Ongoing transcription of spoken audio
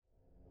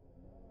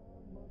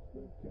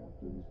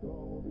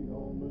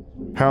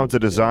How to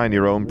design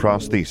your own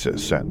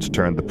prosthesis and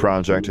turn the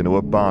project into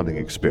a bonding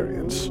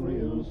experience.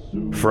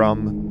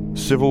 From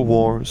Civil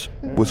Wars,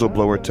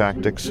 whistleblower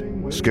tactics,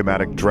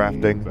 schematic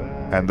drafting,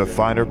 and the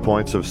finer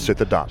points of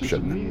Sith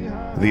adoption,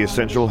 the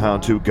essential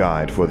how-to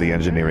guide for the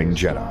Engineering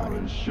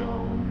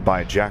Jedi.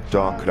 By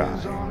Jackdaw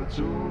Cry.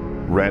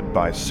 Read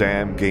by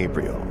Sam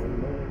Gabriel.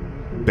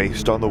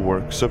 Based on the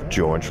works of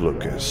George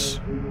Lucas.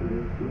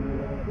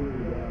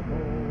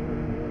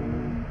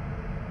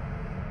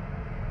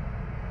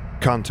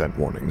 Content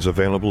warnings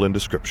available in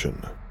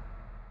description.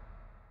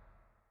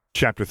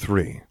 Chapter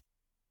 3.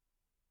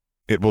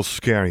 It will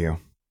scare you.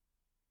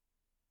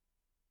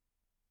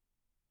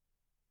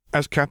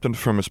 As Captain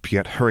Firmus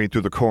Piet hurried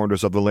through the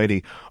corridors of the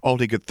Lady, all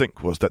he could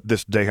think was that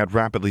this day had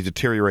rapidly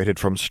deteriorated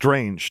from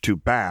strange to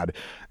bad,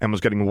 and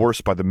was getting worse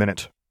by the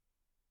minute.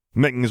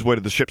 Making his way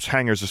to the ship's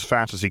hangars as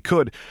fast as he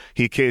could,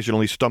 he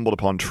occasionally stumbled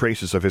upon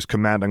traces of his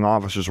commanding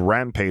officer's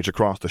rampage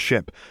across the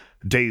ship,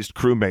 dazed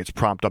crewmates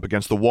propped up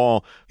against the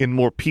wall, in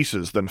more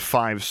pieces than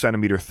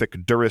 5-centimeter thick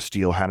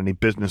durasteel had any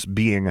business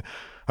being,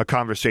 a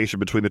conversation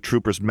between the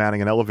troopers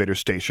manning an elevator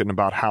station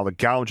about how the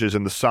gouges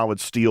in the solid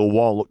steel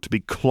wall looked to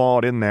be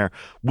clawed in there,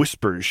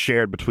 whispers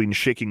shared between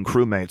shaking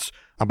crewmates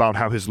about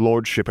how his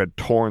lordship had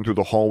torn through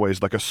the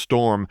hallways like a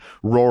storm,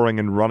 roaring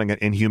and running at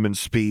inhuman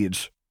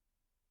speeds.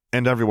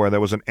 And everywhere there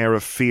was an air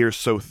of fear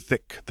so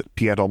thick that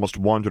Piet almost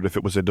wondered if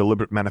it was a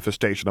deliberate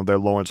manifestation of their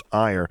lord's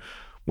ire,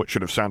 which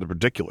should have sounded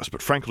ridiculous,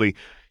 but frankly,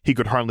 he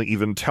could hardly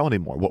even tell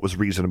anymore what was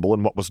reasonable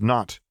and what was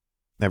not,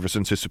 ever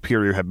since his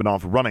superior had been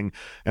off running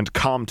and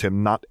calmed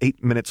him not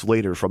 8 minutes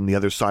later from the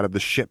other side of the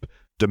ship,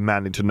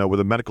 demanding to know where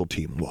the medical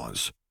team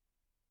was.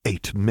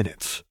 8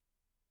 minutes.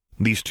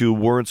 These two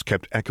words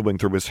kept echoing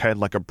through his head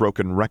like a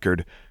broken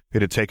record.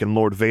 It had taken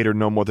Lord Vader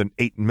no more than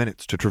 8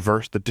 minutes to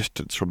traverse the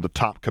distance from the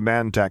top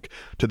command deck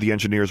to the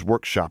engineer's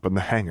workshop in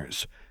the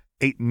hangars.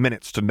 8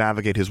 minutes to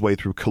navigate his way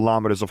through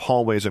kilometers of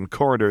hallways and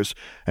corridors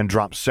and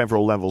drop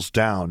several levels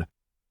down.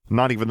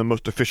 Not even the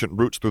most efficient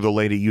routes through the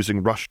Lady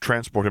using rush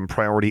transport and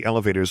priority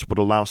elevators would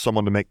allow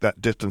someone to make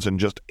that distance in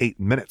just 8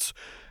 minutes,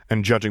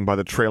 and judging by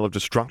the trail of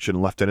destruction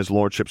left in his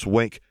lordship's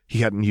wake, he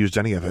hadn't used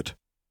any of it.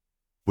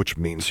 Which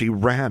means he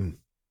ran.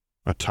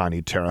 A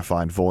tiny,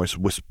 terrified voice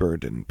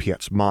whispered in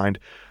Piet's mind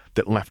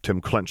that left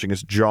him clenching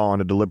his jaw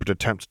in a deliberate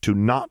attempt to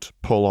not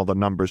pull all the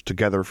numbers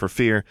together for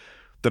fear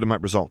that it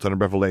might result in a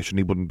revelation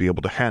he wouldn't be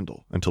able to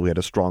handle until he had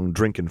a strong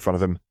drink in front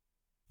of him.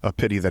 A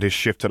pity that his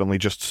shift had only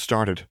just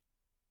started.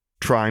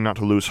 Trying not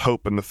to lose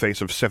hope in the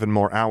face of 7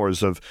 more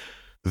hours of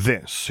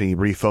this, he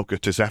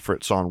refocused his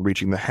efforts on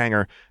reaching the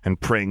hangar and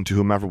praying to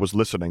whomever was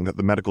listening that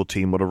the medical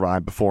team would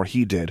arrive before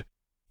he did,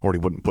 or he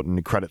wouldn't put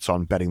any credits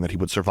on betting that he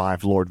would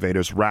survive Lord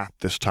Vader's wrath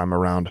this time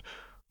around,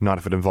 not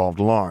if it involved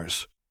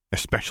Lars,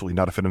 especially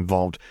not if it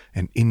involved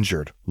an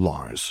injured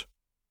Lars.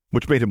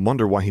 Which made him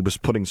wonder why he was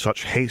putting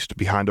such haste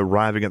behind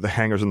arriving at the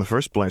hangars in the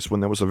first place when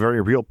there was a very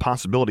real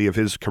possibility of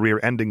his career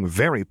ending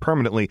very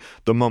permanently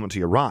the moment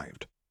he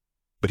arrived.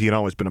 But he had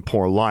always been a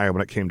poor liar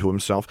when it came to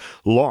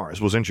himself. Lars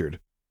was injured,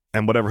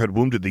 and whatever had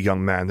wounded the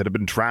young man had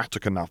been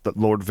drastic enough that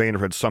Lord Vader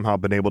had somehow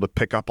been able to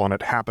pick up on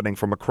it happening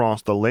from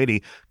across the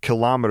Lady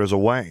kilometers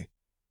away,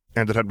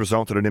 and it had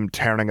resulted in him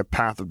tearing a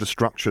path of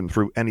destruction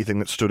through anything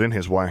that stood in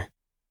his way.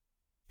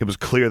 It was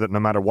clear that no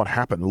matter what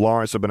happened,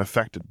 Lars had been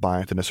affected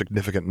by it in a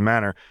significant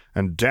manner,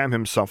 and damn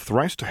himself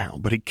thrice to hell,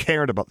 but he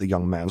cared about the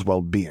young man's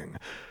well-being.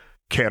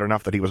 Cared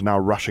enough that he was now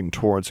rushing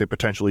towards a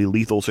potentially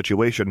lethal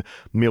situation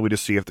merely to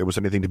see if there was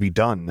anything to be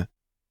done.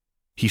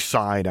 He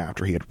sighed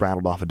after he had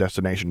rattled off a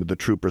destination to the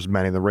troopers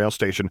manning the rail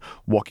station,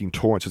 walking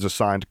towards his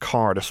assigned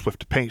car at a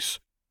swift pace.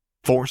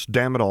 Force,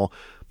 damn it all,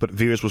 but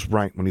Veers was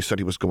right when he said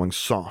he was going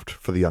soft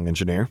for the young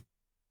engineer.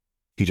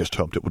 He just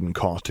hoped it wouldn't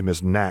cost him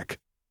his neck.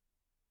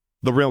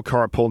 The rail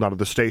car pulled out of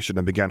the station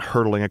and began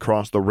hurtling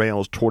across the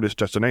rails toward its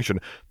destination,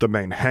 the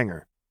main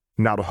hangar,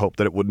 now to hope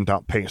that it wouldn't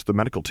outpace the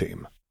medical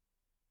team.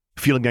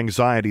 Feeling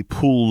anxiety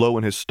pool low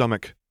in his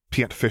stomach,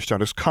 Piet fished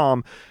out his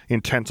comm,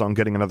 intent on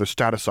getting another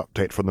status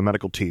update from the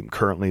medical team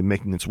currently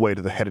making its way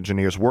to the head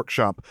engineer's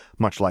workshop,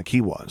 much like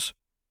he was.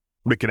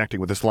 Reconnecting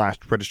with his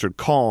last registered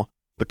call,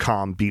 the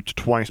comm beeped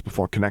twice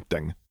before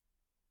connecting.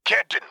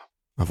 "Captain,"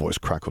 a voice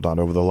crackled out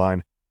over the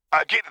line.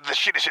 "I get that the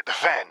shit has hit the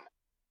fan,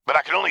 but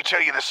I can only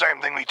tell you the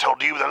same thing we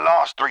told you the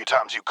last 3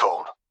 times you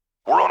called.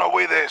 We're on our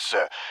way there,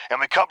 sir, and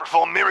we can't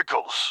perform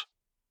miracles."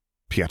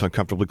 Piet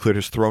uncomfortably cleared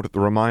his throat at the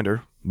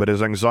reminder, but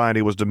his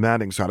anxiety was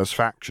demanding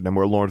satisfaction, and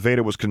where Lord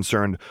Vader was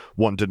concerned,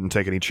 one didn't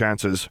take any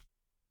chances.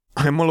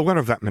 "I am well aware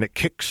of that, Minute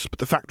Kicks, but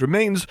the fact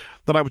remains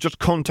that I was just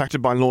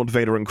contacted by Lord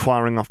Vader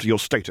inquiring after your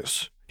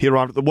status. He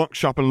arrived at the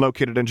workshop and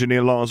located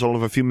Engineer Lars all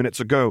of a few minutes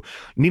ago.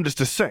 Needless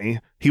to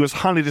say, he was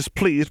highly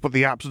displeased with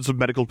the absence of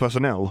medical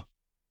personnel."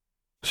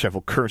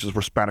 Several curses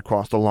were spat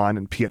across the line,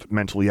 and Piet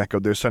mentally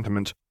echoed their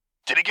sentiment.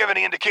 "Did he give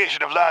any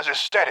indication of Lars'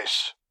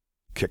 status?"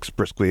 Kix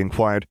briskly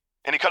inquired.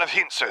 "Any kind of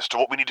hints as to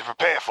what we need to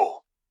prepare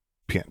for?"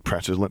 Piet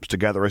pressed his lips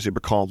together as he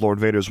recalled Lord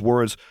Vader's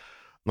words.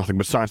 Nothing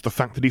besides the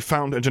fact that he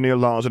found Engineer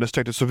Lars in a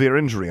state of severe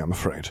injury, I'm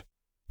afraid.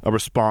 a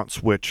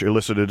response which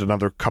elicited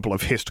another couple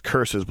of hissed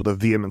curses with a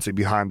vehemency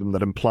behind them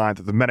that implied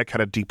that the medic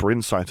had a deeper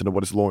insight into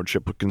what his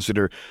lordship would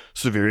consider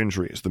severe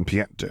injuries than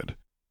Piet did.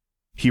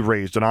 He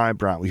raised an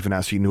eyebrow even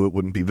as he knew it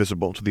wouldn't be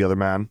visible to the other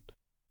man.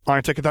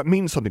 "I take it that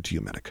means something to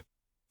you, medic."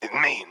 "It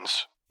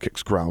means,"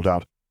 Kix growled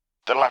out,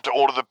 "that I'll have to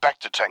order the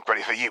Bacta tank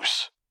ready for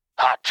use.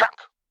 Hard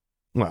chuck."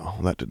 "Well,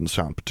 that didn't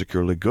sound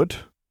particularly good."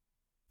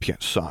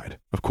 Piet sighed.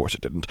 Of course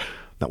it didn't.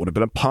 That would have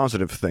been a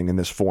positive thing in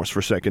this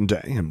Force-forsaken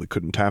day, and we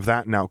couldn't have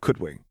that now, could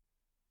we?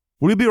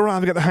 "Will you be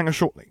arriving at the hangar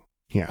shortly?"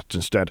 he asked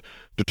instead,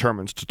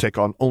 determined to take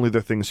on only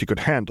the things he could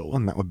handle,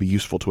 and that would be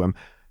useful to him.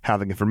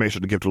 Having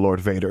information to give to Lord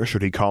Vader,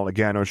 should he call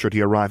again or should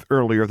he arrive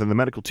earlier than the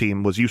medical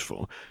team, was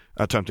useful.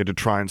 Attempting to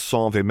try and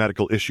solve a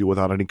medical issue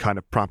without any kind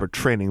of proper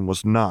training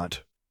was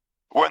not.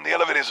 "We're in the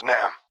elevators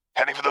now,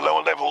 heading for the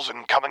lower levels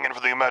and coming in for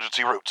the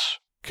emergency routes,"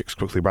 Kix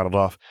quickly rattled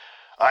off.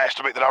 "I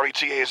estimate that our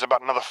ETA is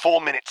about another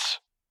 4 minutes.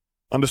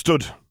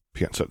 "Understood,"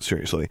 Piet said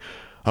seriously.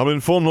 "I'll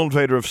inform Lord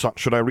Vader of such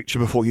should I reach you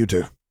before you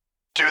do."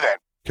 "Do that,"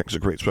 Kix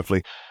agreed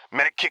swiftly.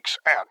 "Medic Kix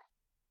out."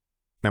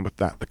 And with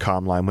that, the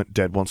comm line went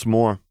dead once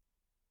more.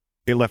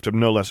 It left him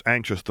no less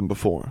anxious than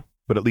before,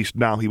 but at least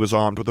now he was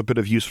armed with a bit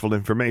of useful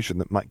information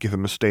that might give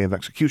him a stay of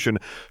execution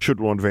should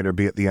Lord Vader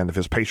be at the end of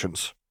his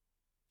patience.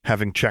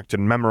 Having checked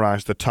and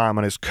memorized the time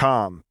on his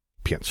comm,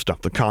 Piet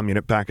stuffed the comm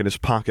unit back in his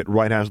pocket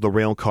right as the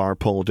rail car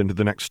pulled into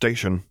the next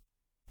station.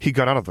 He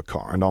got out of the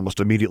car and almost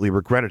immediately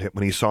regretted it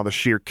when he saw the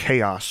sheer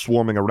chaos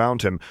swarming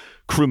around him.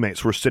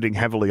 Crewmates were sitting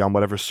heavily on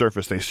whatever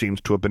surface they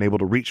seemed to have been able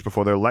to reach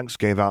before their legs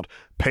gave out,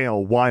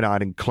 pale,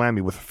 wide-eyed, and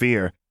clammy with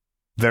fear.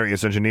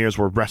 Various engineers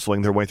were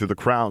wrestling their way through the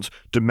crowds,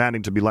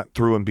 demanding to be let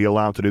through and be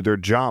allowed to do their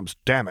jobs,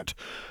 damn it.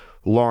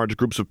 Large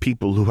groups of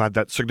people who had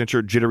that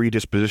signature jittery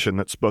disposition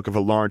that spoke of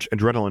a large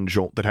adrenaline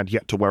jolt that had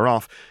yet to wear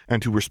off,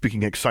 and who were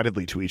speaking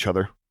excitedly to each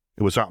other.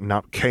 It was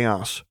out-and-out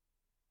chaos.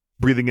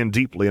 Breathing in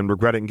deeply and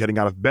regretting getting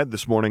out of bed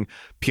this morning,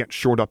 Piet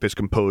shored up his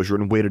composure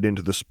and waded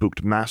into the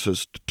spooked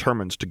masses,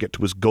 determined to get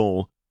to his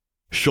goal.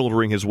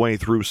 Shouldering his way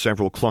through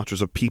several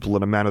clusters of people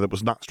in a manner that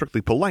was not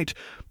strictly polite,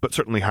 but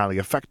certainly highly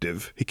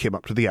effective, he came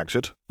up to the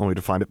exit, only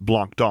to find it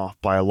blocked off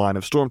by a line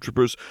of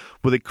stormtroopers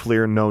with a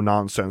clear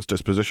no-nonsense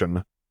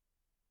disposition.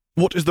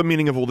 "What is the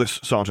meaning of all this,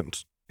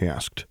 Sergeant?" he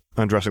asked,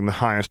 addressing the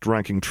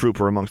highest-ranking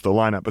trooper amongst the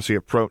lineup as he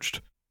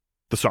approached.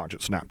 The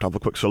sergeant snapped off a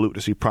quick salute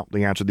as he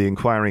promptly answered the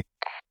inquiry.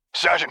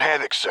 "Sergeant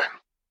Havoc, sir.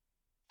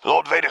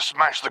 Lord Vader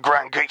smashed the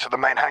grand gates of the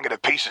main hangar to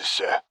pieces,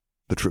 sir."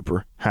 The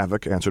trooper,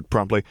 Havoc, answered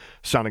promptly,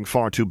 sounding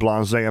far too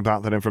blasé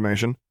about that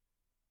information.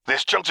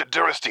 "There's chunks of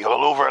durasteel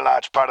all over a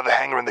large part of the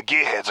hangar, and the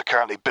gearheads are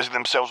currently busying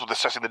themselves with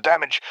assessing the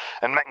damage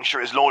and making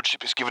sure his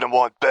lordship is given a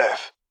wide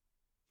berth.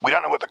 We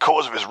don't know what the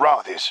cause of his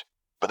wrath is,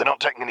 but they're not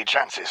taking any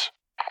chances."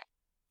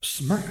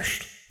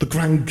 "Smashed? The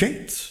grand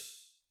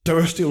gates?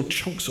 Durasteel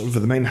chunks all over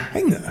the main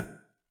hangar?"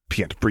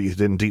 Piet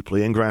breathed in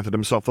deeply and granted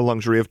himself the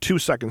luxury of 2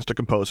 seconds to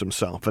compose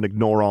himself and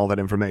ignore all that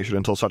information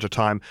until such a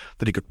time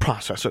that he could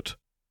process it.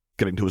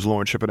 Getting to his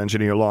lordship and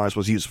Engineer Lars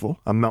was useful,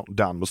 a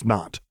meltdown was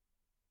not.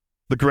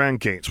 The grand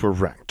gates were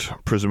wrecked,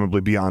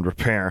 presumably beyond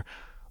repair.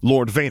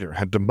 Lord Vader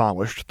had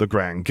demolished the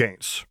grand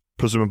gates,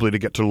 presumably to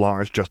get to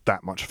Lars just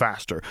that much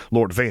faster.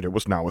 Lord Vader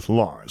was now with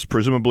Lars,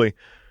 presumably.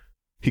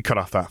 He cut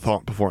off that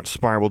thought before it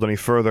spiraled any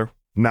further.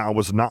 Now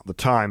was not the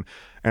time,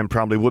 and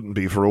probably wouldn't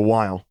be for a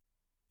while.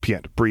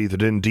 Piet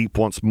breathed in deep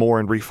once more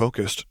and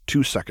refocused.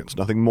 2 seconds,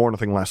 nothing more,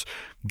 nothing less.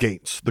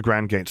 Gates, the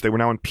grand gates, they were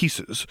now in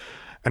pieces,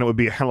 and it would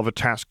be a hell of a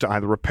task to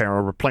either repair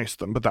or replace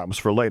them, but that was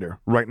for later.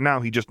 Right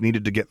now, he just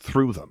needed to get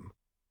through them.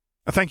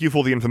 "Thank you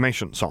for the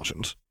information,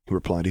 Sergeant," he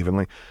replied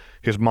evenly,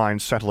 his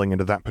mind settling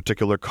into that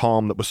particular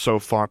calm that was so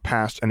far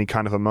past any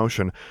kind of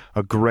emotion,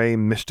 a gray,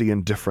 misty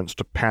indifference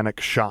to panic,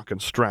 shock,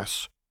 and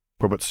stress,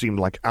 where what seemed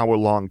like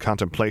hour-long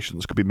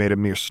contemplations could be made a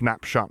mere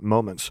snapshot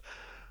moments.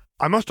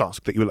 "I must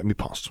ask that you let me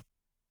pass.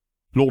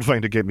 Lord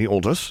Vader gave me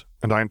orders,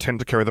 and I intend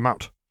to carry them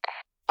out."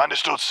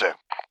 "Understood, sir,"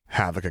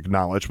 Havoc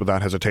acknowledged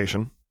without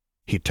hesitation.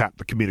 He tapped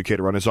the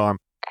communicator on his arm.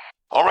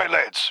 "All right,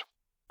 lads.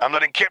 I'm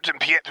letting Captain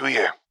Piet through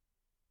here.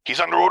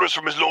 He's under orders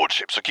from his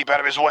lordship, so keep out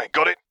of his way.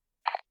 Got it?"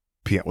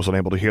 Piet was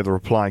unable to hear the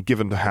reply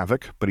given to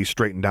Havoc, but he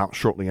straightened out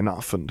shortly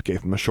enough and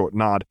gave him a short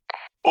nod.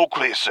 "All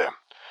clear, sir.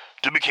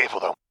 Do be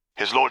careful, though.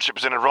 His lordship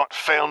is in a right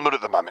foul mood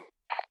at the moment."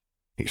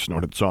 He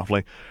snorted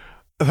softly.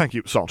 "Thank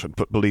you, Sergeant,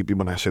 but believe me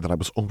when I say that I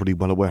was already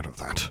well aware of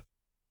that."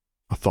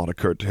 A thought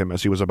occurred to him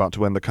as he was about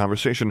to end the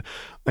conversation,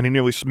 and he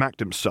nearly smacked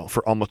himself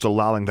for almost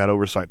allowing that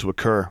oversight to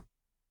occur.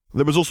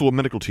 There was also a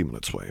medical team on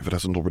its way, if it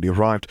hasn't already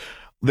arrived.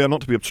 They are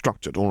not to be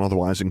obstructed or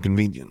otherwise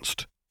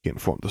inconvenienced, he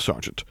informed the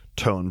sergeant,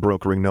 tone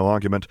brokering no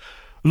argument.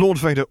 Lord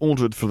Vader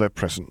ordered for their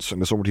presence,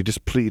 and is already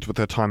displeased with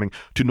their timing.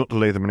 Do not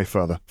delay them any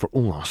further, for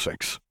all our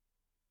sakes.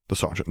 The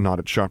sergeant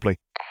nodded sharply.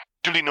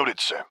 "Duly noted,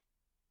 sir.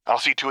 I'll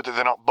see to it that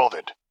they're not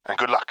bothered, and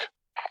good luck."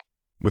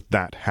 With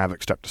that,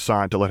 Havoc stepped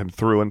aside to let him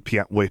through, and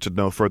Piet wasted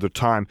no further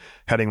time,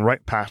 heading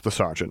right past the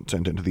sergeant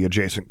and into the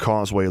adjacent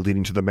causeway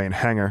leading to the main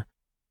hangar.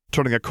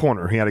 Turning a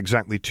corner, he had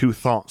exactly two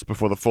thoughts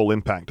before the full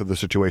impact of the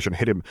situation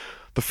hit him.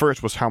 The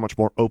first was how much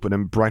more open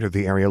and brighter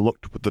the area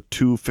looked, with the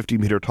two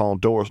 50-meter-tall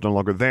doors no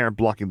longer there,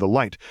 blocking the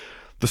light.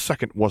 The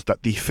second was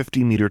that the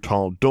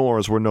 50-meter-tall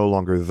doors were no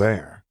longer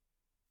there.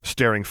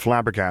 Staring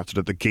flabbergasted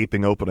at the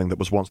gaping opening that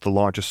was once the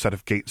largest set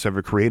of gates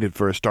ever created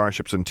for a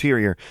starship's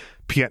interior,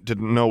 Piet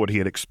didn't know what he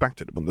had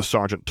expected when the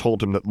sergeant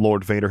told him that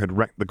Lord Vader had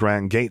wrecked the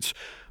grand gates,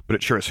 but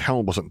it sure as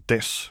hell wasn't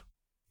this.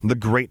 The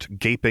great,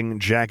 gaping,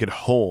 jagged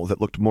hole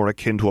that looked more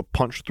akin to a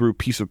punched-through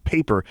piece of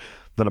paper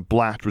than a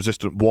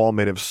blast-resistant wall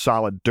made of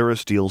solid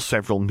durasteel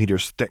several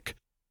meters thick.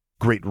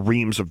 Great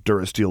reams of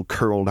durasteel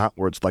curled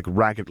outwards like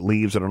ragged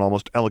leaves in an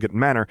almost elegant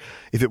manner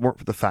if it weren't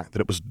for the fact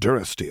that it was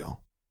durasteel.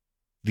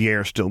 The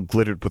air still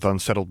glittered with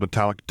unsettled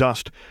metallic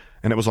dust,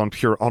 and it was on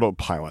pure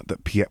autopilot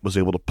that Piet was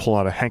able to pull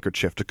out a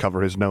handkerchief to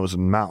cover his nose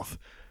and mouth.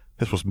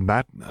 This was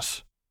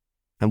madness.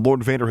 And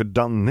Lord Vader had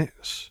done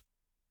this.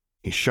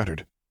 He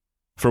shuddered.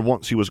 For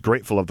once he was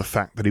grateful of the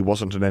fact that he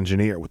wasn't an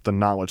engineer with the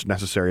knowledge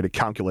necessary to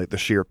calculate the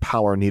sheer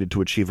power needed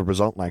to achieve a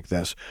result like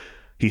this.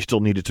 He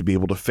still needed to be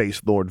able to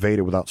face Lord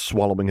Vader without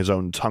swallowing his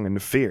own tongue in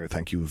fear,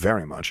 thank you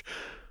very much.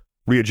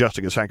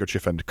 Readjusting his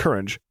handkerchief and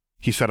courage,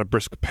 he set a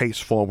brisk pace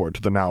forward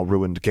to the now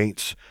ruined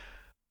gates.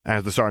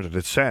 As the sergeant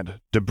had said,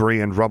 debris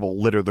and rubble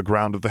littered the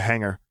ground of the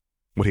hangar.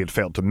 What he had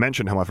failed to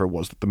mention, however,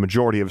 was that the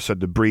majority of said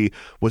debris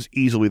was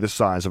easily the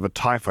size of a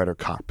TIE fighter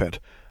cockpit,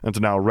 and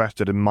now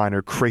rested in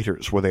minor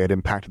craters where they had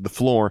impacted the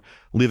floor,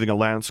 leaving a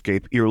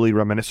landscape eerily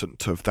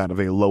reminiscent of that of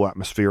a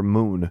low-atmosphere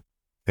moon,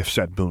 if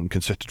said moon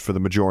consisted for the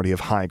majority of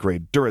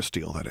high-grade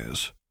durasteel, that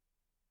is.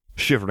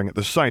 Shivering at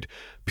the sight,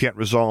 Piet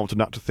resolved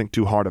not to think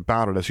too hard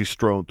about it as he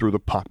strode through the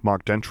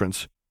pockmarked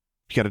entrance.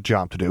 He had a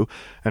job to do,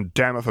 and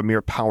damn if a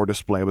mere power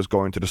display was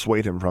going to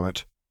dissuade him from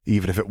it,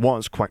 even if it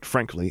was, quite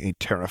frankly, a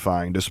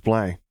terrifying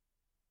display.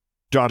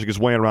 Dodging his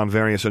way around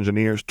various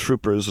engineers,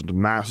 troopers, and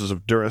masses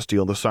of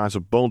durasteel the size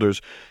of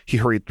boulders, he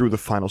hurried through the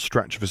final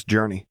stretch of his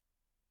journey.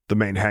 The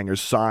main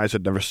hangar's size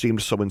had never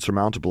seemed so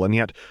insurmountable, and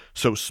yet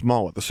so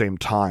small at the same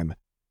time.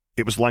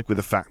 It was likely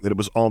the fact that it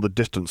was all the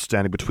distance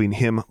standing between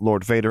him,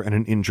 Lord Vader, and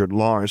an injured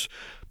Lars,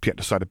 Piet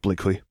decided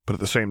bleakly, but at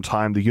the same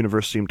time the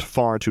universe seemed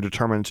far too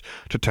determined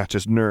to test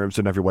his nerves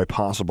in every way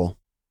possible.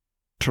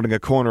 Turning a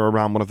corner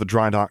around one of the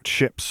dry-docked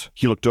ships,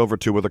 he looked over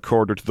to where the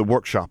corridor to the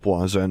workshop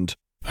was, and,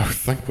 "Oh,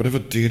 thank whatever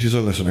deities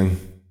are listening,"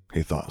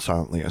 he thought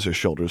silently as his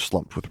shoulders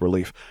slumped with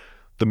relief.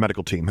 The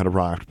medical team had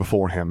arrived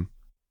before him.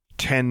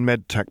 10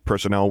 medtech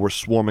personnel were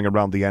swarming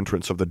around the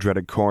entrance of the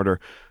dreaded corridor,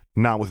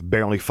 now with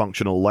barely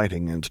functional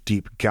lighting and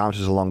deep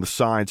gouges along the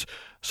sides,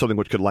 something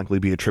which could likely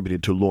be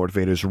attributed to Lord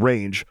Vader's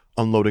rage,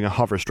 unloading a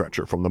hover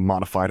stretcher from the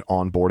modified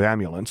onboard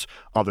ambulance,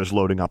 others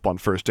loading up on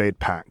first aid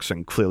packs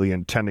and clearly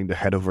intending to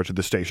head over to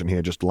the station he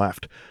had just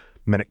left.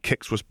 Medic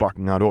Kix was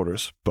barking out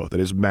orders, both at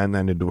his men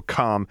and into a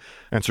comm,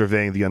 and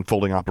surveying the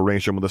unfolding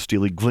operation with a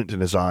steely glint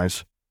in his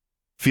eyes.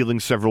 Feeling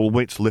several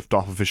weights lift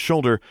off of his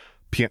shoulder,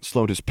 Piet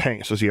slowed his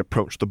pace as he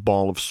approached the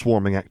ball of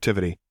swarming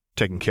activity,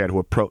 taking care to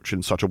approach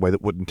in such a way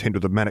that wouldn't hinder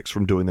the medics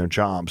from doing their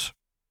jobs.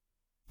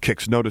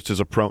 Kix noticed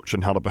his approach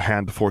and held up a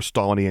hand before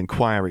stalling any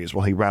inquiries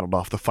while he rattled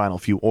off the final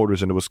few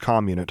orders into his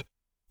comm unit.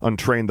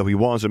 Untrained though he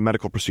was in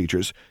medical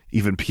procedures,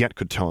 even Piet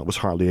could tell it was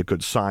hardly a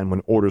good sign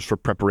when orders for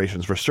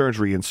preparations for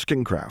surgery and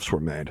skin grafts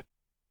were made.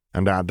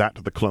 And add that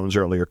to the clone's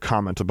earlier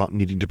comment about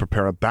needing to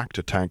prepare a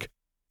Bacta tank.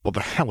 What the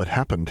hell had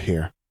happened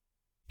here?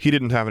 He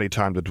didn't have any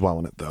time to dwell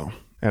on it, though,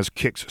 as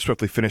Kix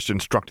swiftly finished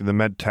instructing the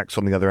med techs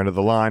on the other end of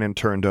the line and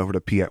turned over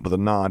to Piet with a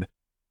nod.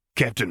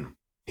 "Captain,"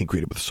 he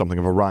greeted with something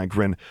of a wry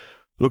grin,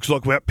 "looks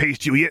like we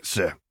outpaced you yet,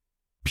 sir."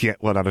 Piet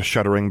let out a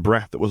shuddering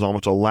breath that was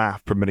almost a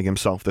laugh, permitting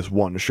himself this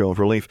one show of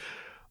relief.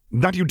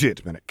 "That you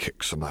did, Medic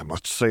Kix, and I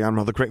must say I'm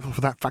rather grateful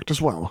for that fact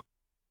as well."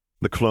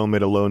 The clone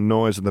made a low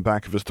noise in the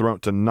back of his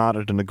throat and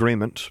nodded in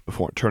agreement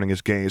before turning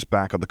his gaze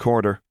back on the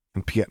corridor,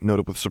 and Piet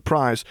noted with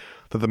surprise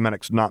that the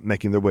medics not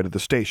making their way to the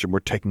station were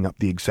taking up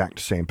the exact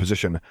same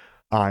position,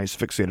 eyes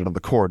fixated on the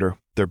corridor,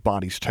 their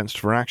bodies tensed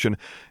for action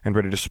and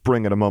ready to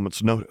spring at a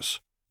moment's notice,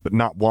 but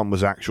not one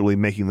was actually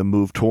making the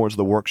move towards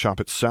the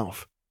workshop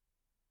itself.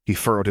 He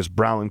furrowed his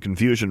brow in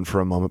confusion for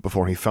a moment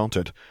before he felt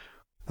it,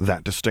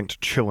 that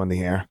distinct chill in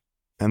the air,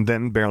 and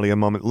then, barely a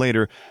moment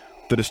later,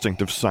 the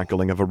distinctive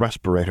cycling of a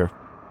respirator.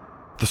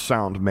 The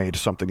sound made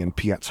something in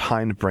Piet's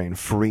hindbrain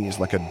freeze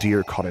like a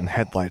deer caught in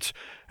headlights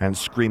and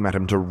scream at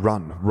him to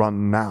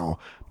run now,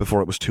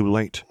 before it was too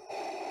late.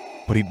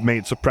 But he'd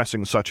made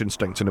suppressing such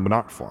instincts into an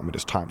art form in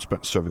his time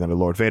spent serving under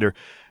Lord Vader,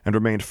 and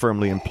remained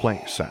firmly in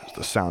place as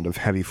the sound of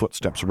heavy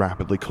footsteps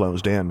rapidly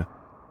closed in.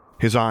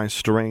 His eyes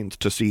strained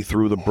to see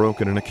through the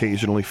broken and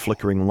occasionally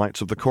flickering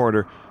lights of the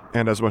corridor,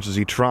 and as much as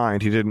he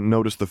tried, he didn't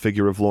notice the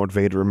figure of Lord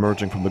Vader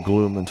emerging from the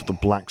gloom until the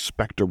black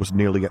spectre was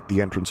nearly at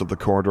the entrance of the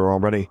corridor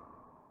already.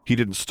 He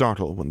didn't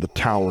startle when the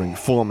towering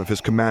form of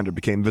his commander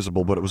became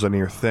visible, but it was a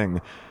near thing.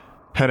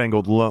 Head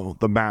angled low,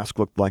 the mask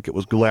looked like it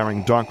was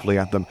glaring darkly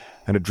at them,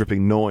 and a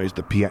dripping noise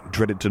that Piet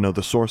dreaded to know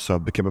the source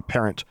of became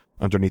apparent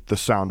underneath the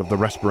sound of the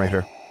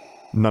respirator.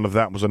 None of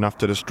that was enough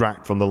to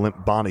distract from the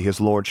limp body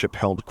his lordship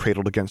held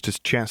cradled against his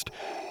chest,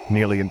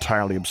 nearly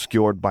entirely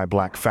obscured by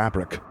black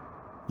fabric.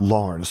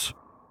 Lars.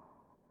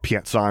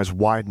 Piet's eyes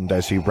widened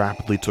as he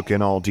rapidly took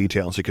in all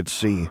details he could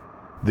see.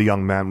 The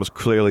young man was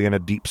clearly in a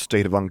deep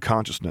state of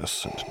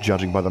unconsciousness, and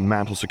judging by the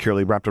mantle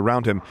securely wrapped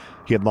around him,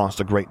 he had lost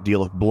a great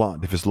deal of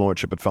blood if his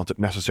lordship had felt it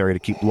necessary to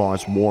keep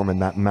Lars warm in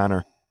that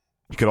manner.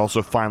 He could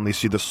also finally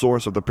see the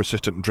source of the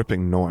persistent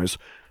dripping noise.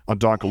 A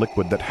dark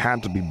liquid that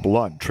had to be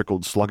blood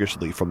trickled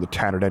sluggishly from the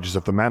tattered edges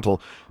of the mantle,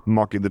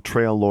 marking the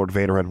trail Lord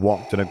Vader had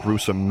walked in a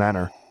gruesome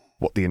manner.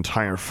 What the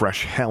entire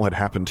fresh hell had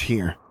happened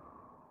here?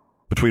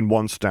 Between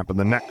one step and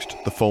the next,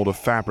 the fold of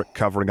fabric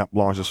covering up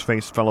Lars's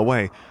face fell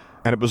away,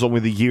 and it was only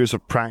the years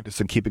of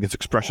practice in keeping his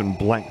expression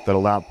blank that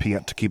allowed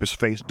Piet to keep his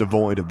face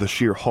devoid of the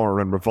sheer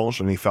horror and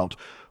revulsion he felt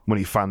when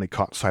he finally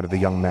caught sight of the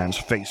young man's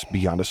face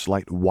beyond a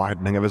slight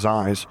widening of his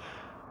eyes.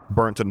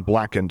 Burnt and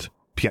blackened,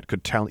 Piet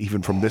could tell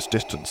even from this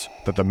distance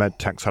that the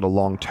medtechs had a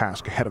long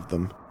task ahead of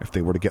them if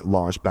they were to get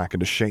Lars back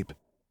into shape.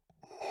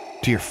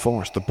 Dear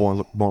Forrest, the boy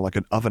looked more like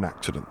an oven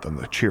accident than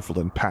the cheerful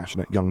and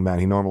passionate young man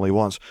he normally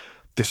was.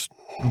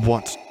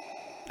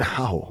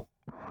 How?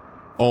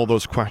 All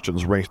those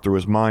questions raced through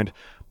his mind,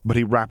 but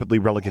he rapidly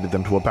relegated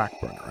them to a back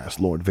burner as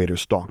Lord Vader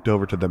stalked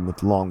over to them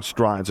with long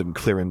strides and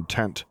clear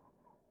intent.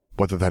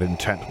 Whether that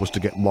intent was to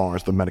get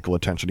Lars the medical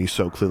attention he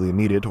so clearly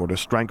needed or to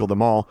strangle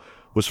them all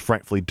was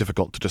frightfully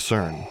difficult to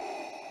discern.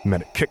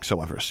 Medic Kix,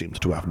 however, seemed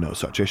to have no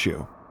such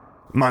issue.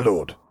 "My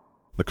lord,"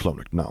 the clone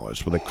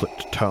acknowledged with a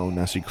clipped tone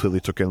as he clearly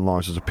took in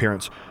Lars's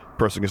appearance,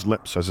 pursing his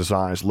lips as his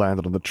eyes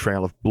landed on the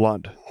trail of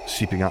blood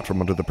seeping out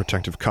from under the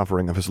protective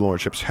covering of his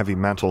lordship's heavy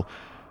mantle.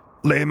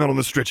 "Lay him out on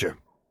the stretcher,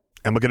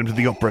 and we'll get him to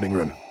the operating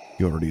room,"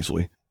 he ordered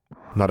easily.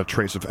 Not a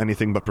trace of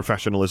anything but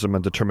professionalism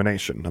and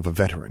determination of a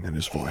veteran in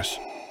his voice.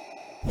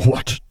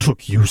 "What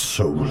took you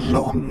so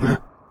long?"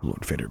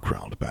 Lord Vader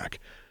growled back,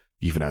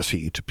 even as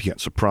he, to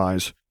Piet's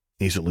surprise,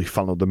 easily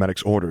followed the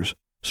medic's orders,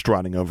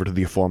 striding over to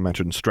the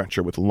aforementioned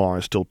stretcher with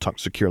Lars still tucked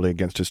securely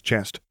against his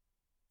chest.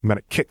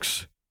 Medic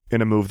Kix,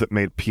 in a move that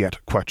made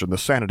Piet question the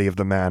sanity of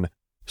the man,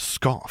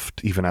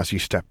 scoffed even as he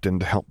stepped in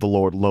to help the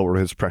Lord lower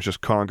his precious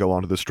cargo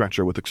onto the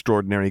stretcher with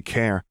extraordinary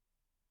care.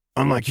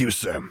 "Unlike you,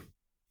 Sam,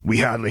 we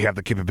hardly have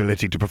the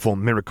capability to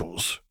perform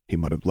miracles," he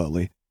muttered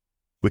lowly.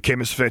 "We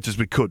came as fast as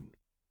we could,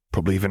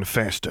 probably even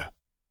faster."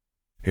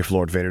 If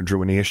Lord Vader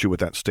drew any issue with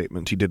that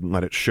statement, he didn't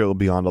let it show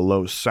beyond a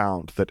low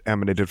sound that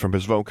emanated from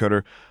his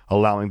vocoder,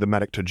 allowing the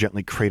medic to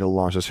gently cradle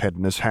Lars's head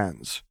in his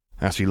hands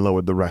as he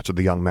lowered the rest of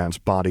the young man's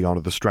body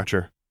onto the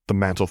stretcher, the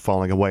mantle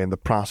falling away in the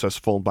process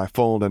fold by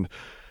fold, and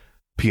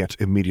Piet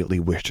immediately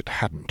wished it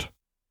hadn't.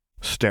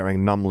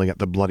 Staring numbly at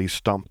the bloody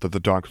stump that the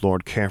Dark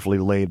Lord carefully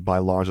laid by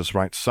Lars's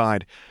right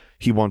side,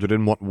 he wondered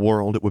in what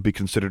world it would be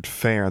considered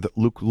fair that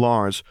Luke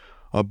Lars,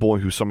 a boy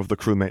who some of the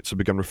crewmates had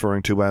begun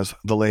referring to as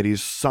the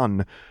lady's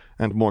son,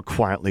 and more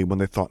quietly when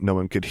they thought no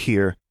one could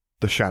hear,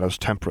 the Shadow's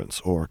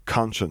temperance or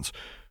conscience,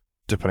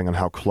 depending on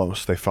how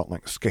close they felt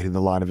like skating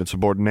the line of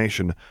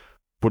insubordination,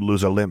 would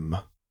lose a limb.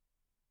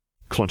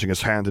 Clenching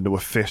his hand into a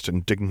fist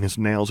and digging his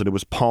nails into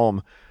his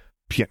palm,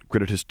 Piet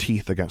gritted his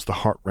teeth against the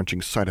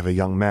heart-wrenching sight of a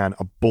young man,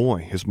 a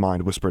boy, his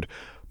mind whispered,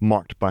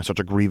 marked by such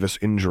a grievous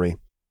injury.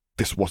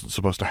 This wasn't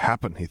supposed to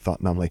happen, he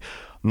thought numbly.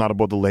 Not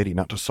aboard the lady,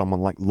 not to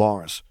someone like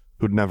Lars,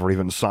 who'd never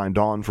even signed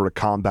on for a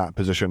combat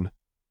position.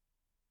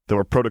 There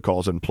were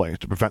protocols in place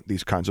to prevent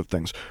these kinds of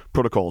things,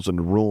 protocols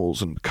and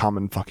rules and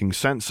common fucking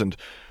sense, and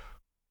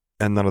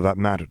none of that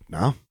mattered,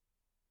 no?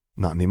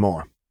 Not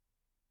anymore.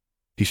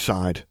 He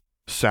sighed,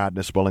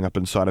 sadness welling up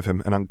inside of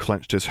him, and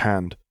unclenched his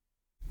hand.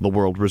 The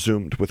world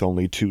resumed with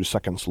only 2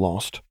 seconds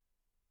lost.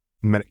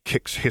 Medic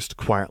Kix hissed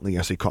quietly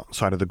as he caught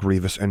sight of the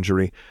grievous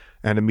injury,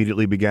 and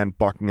immediately began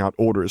barking out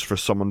orders for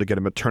someone to get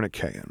him a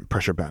tourniquet and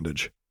pressure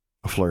bandage.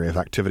 A flurry of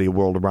activity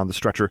whirled around the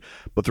stretcher,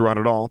 but throughout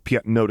it all,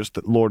 Piet noticed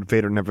that Lord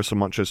Vader never so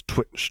much as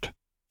twitched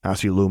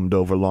as he loomed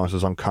over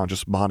Lars's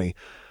unconscious body.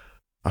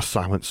 A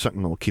silent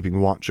sentinel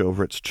keeping watch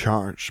over its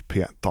charge,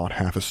 Piet thought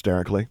half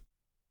hysterically.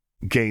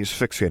 Gaze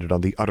fixated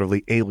on the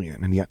utterly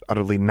alien and yet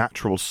utterly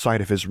natural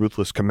sight of his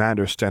ruthless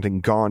commander standing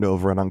guard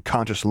over an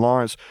unconscious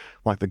Lars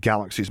like the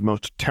galaxy's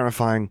most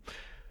terrifying.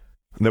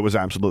 There was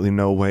absolutely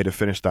no way to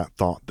finish that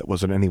thought that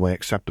was in any way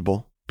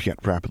acceptable, Piet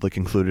rapidly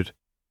concluded,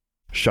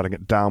 shutting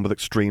it down with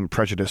extreme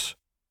prejudice.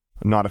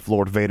 Not if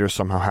Lord Vader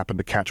somehow happened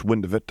to catch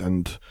wind of it,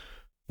 and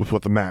with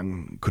what the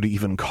man could he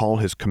even call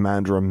his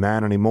commander a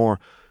man anymore,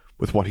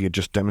 with what he had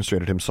just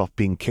demonstrated himself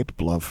being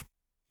capable of,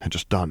 had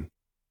just done.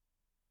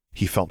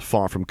 He felt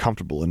far from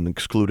comfortable in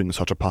excluding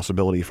such a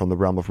possibility from the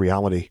realm of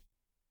reality.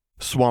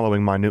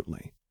 Swallowing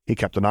minutely, he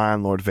kept an eye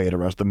on Lord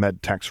Vader as the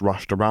med-techs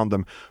rushed around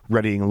them,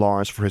 readying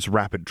Lars for his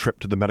rapid trip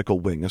to the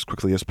medical wing as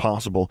quickly as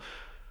possible.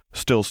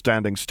 Still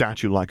standing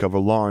statue-like over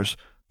Lars,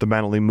 the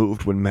man only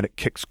moved when Medic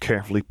Kix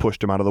carefully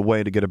pushed him out of the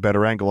way to get a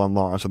better angle on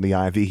Lars and the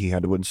IV he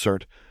had to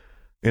insert.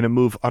 In a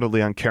move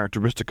utterly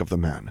uncharacteristic of the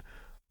man,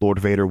 Lord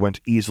Vader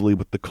went easily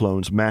with the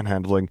clone's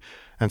manhandling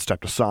and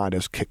stepped aside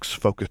as Kix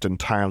focused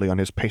entirely on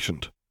his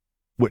patient,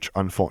 which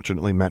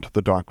unfortunately meant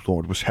the Dark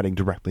Lord was heading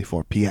directly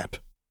for Piet.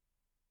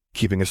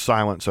 Keeping his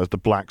silence as the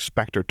black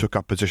spectre took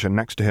up position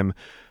next to him,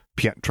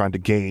 Piet tried to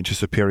gauge his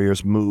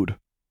superior's mood,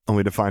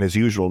 only to find his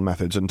usual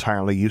methods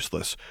entirely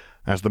useless,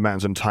 as the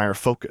man's entire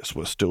focus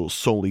was still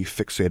solely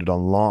fixated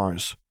on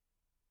Lars.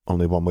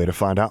 Only one way to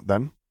find out,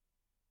 then.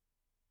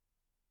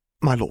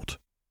 "My lord,"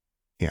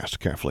 he asked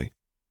carefully,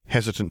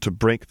 hesitant to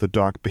break the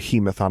dark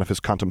behemoth out of his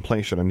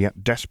contemplation and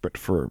yet desperate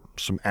for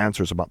some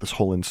answers about this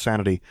whole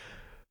insanity.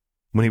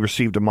 When he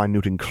received a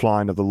minute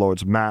incline of the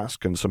Lord's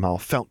mask and somehow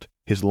felt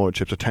his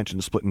lordship's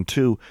attention split in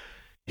two,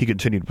 he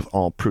continued with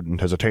all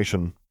prudent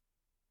hesitation.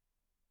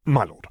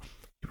 "My lord,"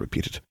 he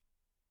repeated,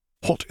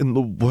 "what in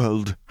the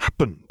world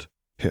happened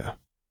here?"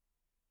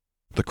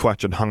 The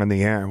question hung in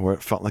the air, where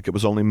it felt like it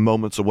was only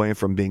moments away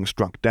from being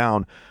struck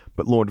down,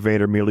 but Lord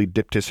Vader merely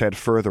dipped his head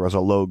further as a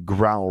low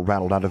growl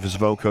rattled out of his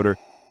vocoder.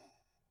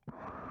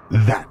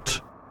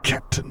 "That,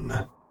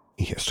 Captain,"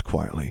 he hissed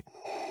quietly,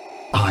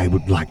 "I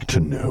would like to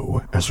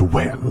know as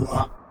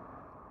well."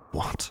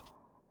 "What?"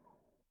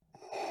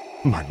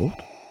 "My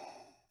lord?"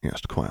 he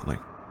asked quietly.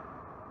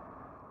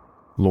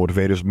 Lord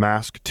Vader's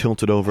mask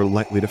tilted over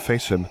lightly to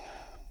face him,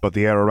 but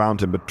the air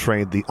around him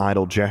betrayed the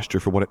idle gesture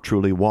for what it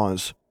truly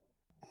was.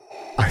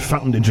 "I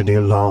found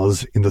Engineer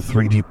Lars in the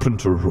 3D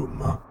printer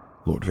room,"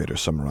 Lord Vader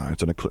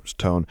summarized in a clipped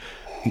tone,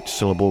 each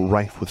syllable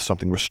rife with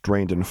something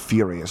restrained and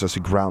furious as he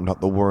ground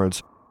out the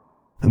words.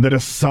 "There are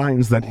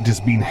signs that it has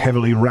been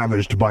heavily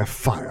ravaged by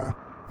fire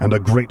and a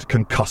great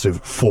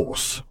concussive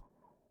force.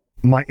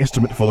 My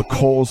estimate for the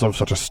cause of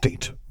such a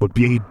state would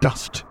be a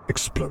dust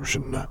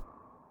explosion."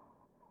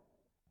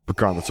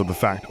 Regardless of the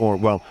fact, or,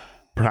 well,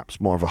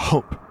 perhaps more of a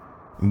hope,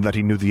 that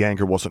he knew the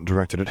anger wasn't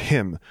directed at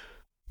him,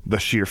 the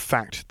sheer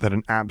fact that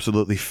an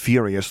absolutely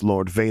furious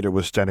Lord Vader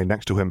was standing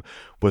next to him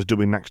was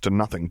doing next to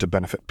nothing to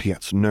benefit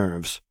Piet's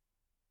nerves.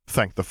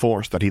 Thank the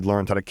Force that he'd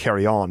learned how to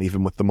carry on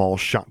even with them all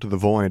shot to the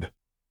void.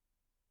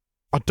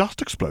 "A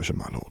dust explosion,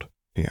 my lord?"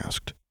 he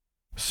asked,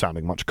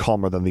 sounding much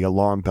calmer than the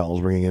alarm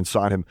bells ringing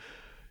inside him.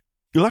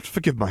 "You'll have to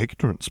forgive my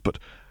ignorance, but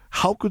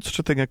how could such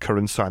a thing occur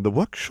inside the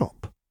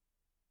workshop?"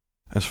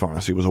 As far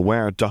as he was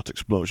aware, dust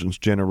explosions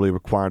generally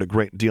required a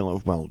great deal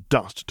of, well,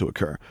 dust to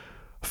occur,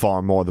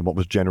 far more than what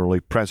was generally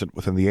present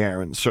within the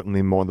air, and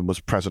certainly more than was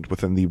present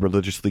within the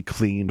religiously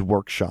cleaned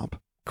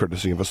workshop,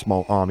 courtesy of a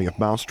small army of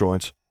mouse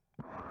droids.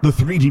 "The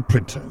 3D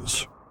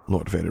printers,"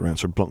 Lord Vader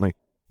answered bluntly,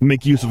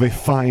 "make use of a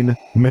fine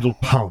metal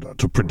powder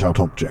to print out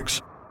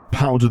objects,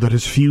 powder that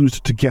is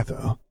fused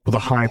together with a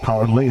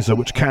high-powered laser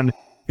which can,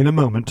 in a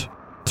moment,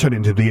 turn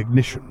into the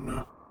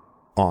ignition."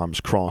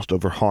 Arms crossed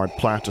over hard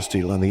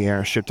plastisteel and the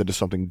air shifted to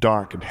something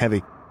dark and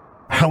heavy.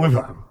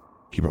 "However,"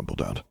 he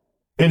rumbled out,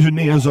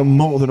 "engineers are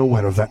more than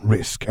aware of that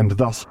risk, and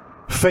thus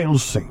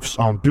fail-safes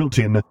are built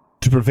in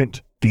to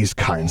prevent these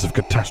kinds of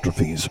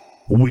catastrophes,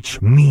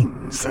 which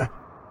means,"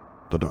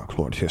 the Dark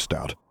Lord hissed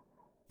out,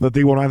 "that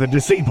they were either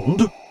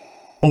disabled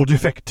or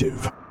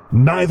defective,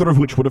 neither of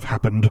which would have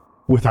happened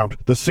without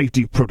the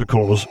safety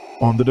protocols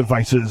on the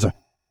devices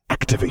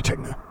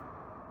activating."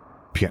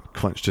 Piet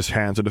clenched his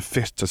hands into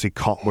fists as he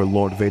caught where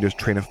Lord Vader's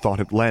train of thought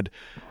had led,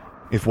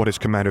 if what his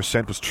commander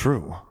said was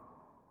true.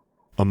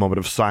 A moment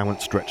of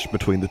silence stretched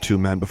between the two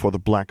men before the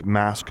black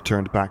mask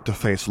turned back to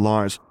face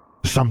Lars.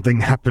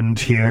 "Something happened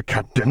here,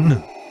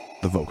 Captain,"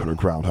 the vocoder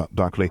growled out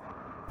darkly.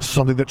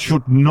 "Something that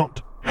should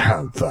not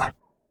have.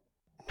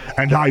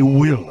 And I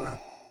will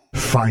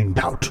find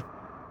out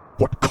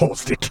what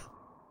caused it."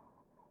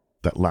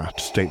 That last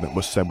statement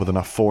was said with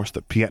enough force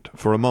that Piet,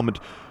 for a moment,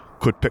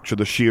 could picture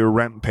the sheer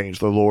rampage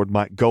the Lord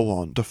might go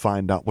on to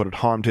find out what had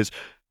harmed his...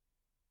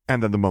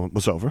 And then the moment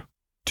was over,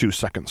 2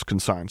 seconds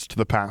consigned to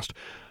the past,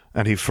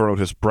 and he furrowed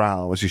his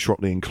brow as he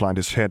shortly inclined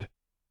his head.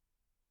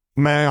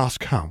 "May I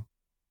ask how,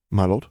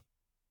 my lord?"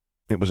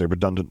 It was a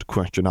redundant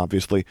question,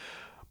 obviously,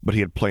 but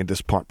he had played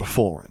this part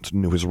before and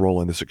knew his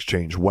role in this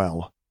exchange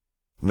well.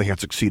 They had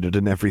succeeded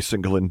in every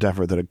single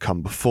endeavor that had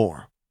come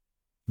before.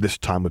 This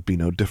time would be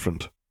no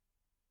different.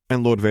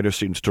 And Lord Vader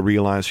seemed to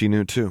realize he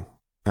knew too,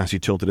 as he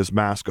tilted his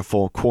mask a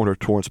full quarter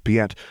towards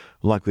Piet,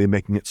 likely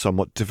making it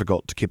somewhat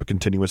difficult to keep a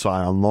continuous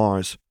eye on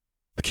Lars.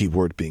 The key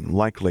word being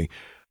likely.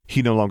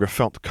 He no longer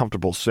felt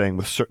comfortable saying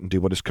with certainty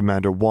what his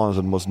commander was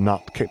and was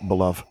not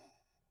capable of.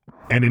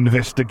 "An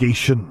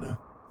investigation,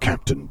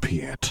 Captain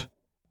Piet,"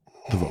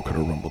 the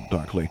vocoder rumbled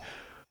darkly,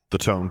 the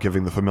tone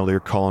giving the familiar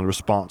call and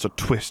response a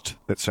twist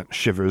that sent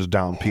shivers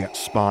down Piet's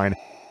spine.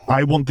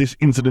 "I want this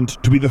incident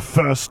to be the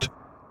first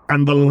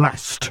and the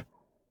last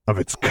of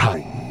its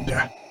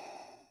kind."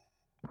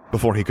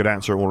 Before he could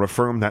answer or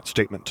affirm that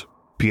statement,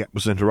 Piet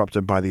was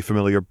interrupted by the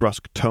familiar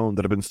brusque tone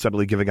that had been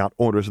steadily giving out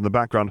orders in the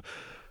background.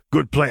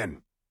 "Good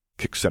plan,"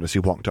 Kix said as he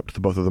walked up to the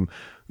both of them.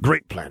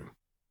 "Great plan.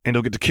 And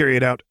you'll get to carry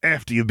it out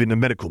after you've been to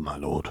medical, my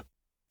lord,"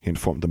 he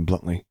informed them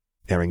bluntly,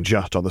 erring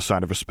just on the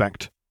side of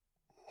respect.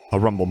 A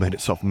rumble made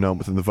itself known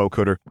within the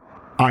vocoder.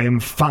 "I am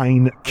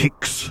fine,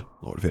 Kix,"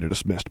 Lord Vader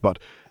dismissed,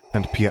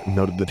 and Piet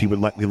noted that he would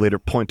likely later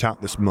point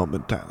out this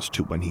moment as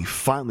to when he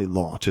finally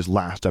lost his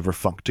last ever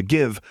funk to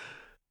give.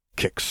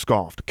 Kix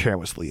scoffed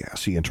carelessly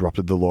as he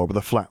interrupted the lord with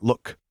a flat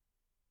look.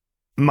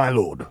 "My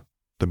lord,"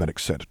 the medic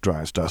said,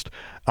 dry as dust.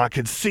 "I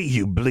could see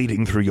you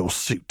bleeding through your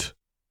suit."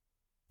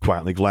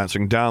 Quietly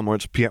glancing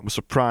downwards, Piet was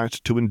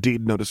surprised to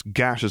indeed notice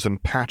gashes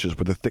and patches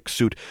where the thick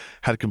suit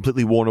had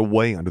completely worn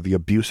away under the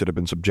abuse it had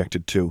been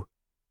subjected to.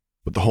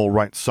 With the whole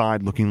right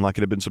side looking like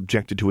it had been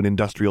subjected to an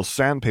industrial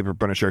sandpaper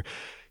burnisher,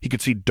 he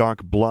could see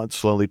dark blood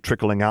slowly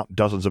trickling out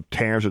dozens of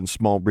tears and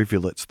small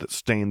rivulets that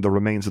stained the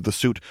remains of the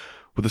suit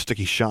with a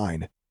sticky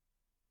shine.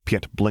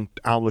 Piet blinked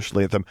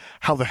owlishly at them.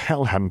 How the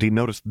hell hadn't he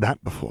noticed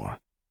that before?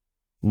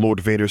 Lord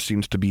Vader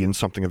seemed to be in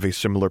something of a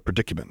similar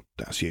predicament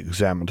as he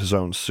examined his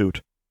own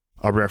suit.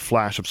 A rare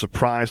flash of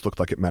surprise looked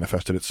like it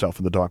manifested itself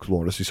in the Dark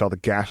Lord as he saw the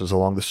gashes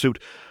along the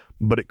suit,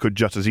 but it could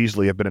just as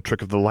easily have been a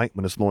trick of the light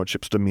when his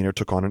lordship's demeanor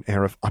took on an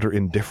air of utter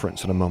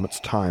indifference in a moment's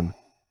time.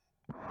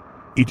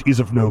 "It is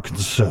of no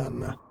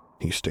concern,"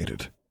 he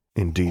stated,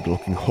 indeed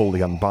looking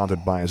wholly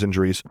unbothered by his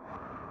injuries.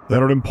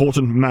 "There are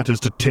important matters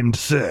to tend to,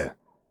 sir,"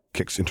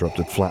 Kix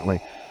interrupted flatly.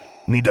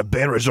 "Need a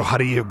bearers or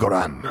hurry you,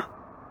 Goran?"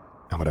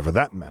 And whatever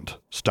that meant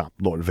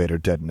stopped Lord Vader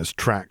dead in his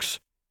tracks,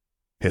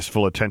 his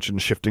full attention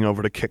shifting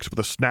over to Kix with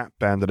a snap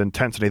and an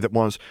intensity that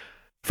was,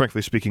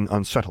 frankly speaking,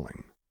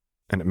 unsettling,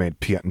 and it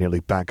made Piet nearly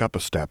back up a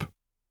step.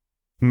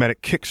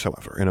 Medic Kix,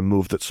 however, in a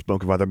move that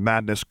spoke of either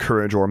madness,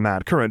 courage, or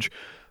mad courage,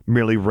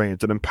 merely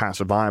raised an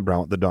impassive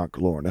eyebrow at the Dark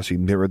Lord as he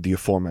mirrored the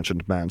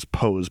aforementioned man's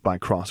pose by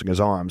crossing his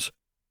arms.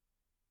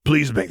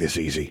 "Please make this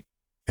easy,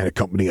 and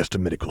accompany us to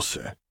medical,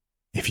 sir,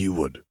 if you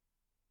would."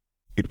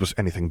 It was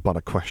anything but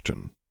a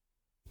question,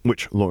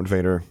 which Lord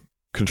Vader,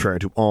 contrary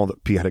to all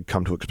that Piet had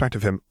come to expect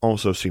of him,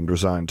 also seemed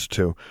resigned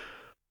to.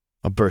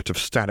 A burst of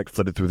static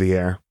flitted through the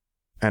air,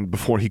 and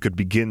before he could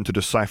begin to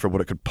decipher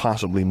what it could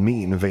possibly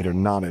mean, Vader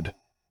nodded.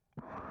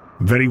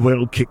 "Very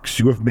well, Kix,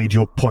 you have made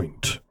your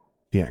point,"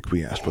 he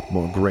acquiesced with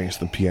more grace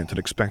than Piet had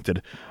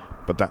expected,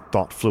 but that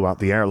thought flew out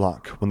the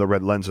airlock when the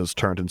red lenses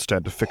turned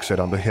instead to fixate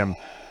onto him.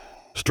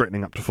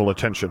 Straightening up to full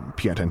attention,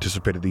 Piet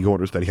anticipated the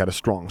orders that he had a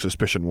strong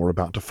suspicion were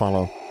about to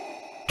follow.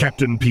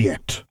 "Captain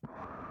Piet,"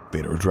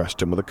 Vader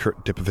addressed him with a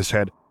curt dip of his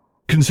head,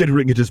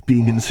 "considering it is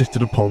being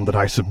insisted upon that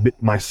I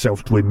submit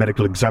myself to a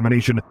medical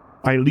examination,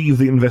 I leave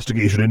the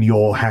investigation in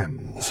your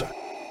hands.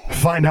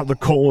 Find out the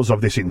cause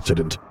of this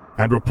incident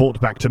and report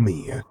back to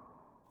me.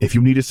 If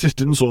you need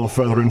assistance or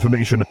further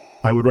information,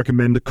 I would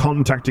recommend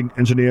contacting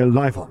Engineer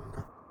Livon.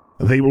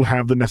 They will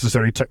have the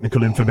necessary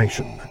technical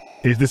information.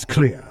 Is this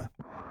clear?"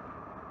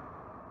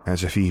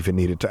 As if he even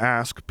needed to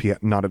ask,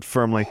 Piet nodded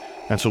firmly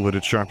and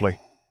saluted sharply.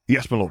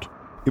 "Yes, my lord.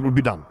 It will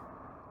be done."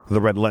 The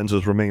red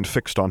lenses remained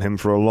fixed on him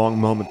for a long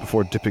moment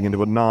before dipping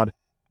into a nod.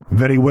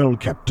 "Very well,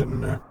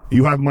 Captain.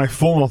 You have my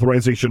full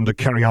authorization to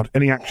carry out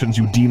any actions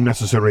you deem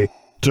necessary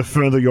to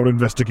further your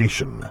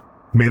investigation.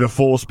 May the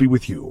Force be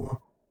with you."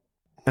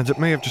 And it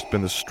may have just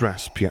been the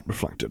stress, Piet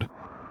reflected.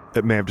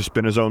 It may have just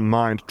been his own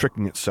mind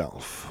tricking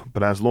itself,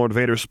 but as Lord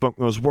Vader spoke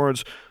those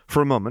words,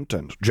 for a moment,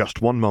 and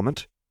just one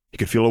moment, he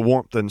could feel a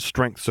warmth and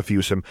strength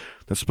suffuse him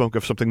that spoke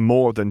of something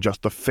more than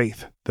just the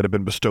faith that had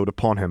been bestowed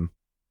upon him.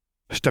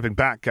 Stepping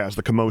back as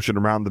the commotion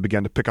around them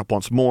began to pick up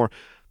once more,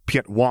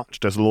 Piet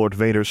watched as Lord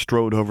Vader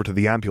strode over to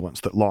the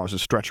ambulance that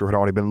Lars' stretcher had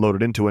already been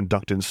loaded into and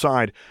ducked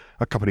inside,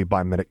 accompanied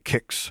by Medic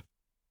Kix.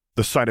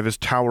 The sight of his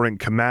towering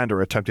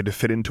commander attempting to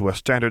fit into a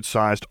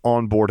standard-sized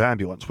on-board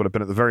ambulance would have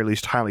been at the very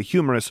least highly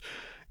humorous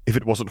if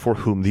it wasn't for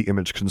whom the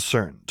image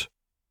concerned,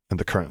 and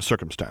the current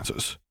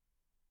circumstances.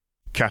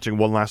 Catching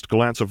one last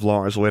glance of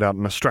Lars laid out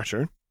in a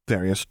stretcher,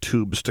 various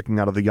tubes sticking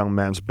out of the young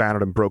man's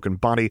battered and broken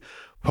body,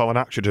 while an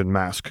oxygen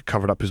mask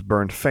covered up his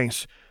burned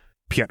face,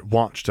 Piet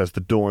watched as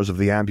the doors of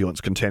the ambulance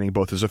containing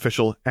both his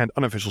official and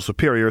unofficial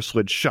superior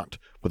slid shut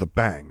with a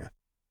bang.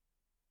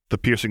 The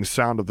piercing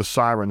sound of the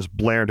sirens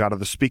blared out of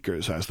the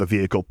speakers as the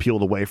vehicle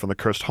peeled away from the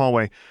cursed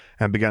hallway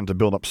and began to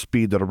build up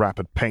speed at a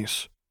rapid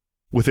pace.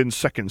 Within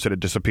seconds it had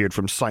disappeared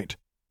from sight,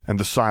 and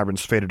the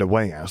sirens faded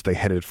away as they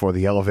headed for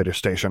the elevator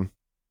station.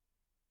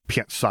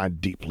 Piet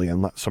sighed deeply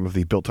and let some of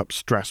the built-up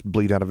stress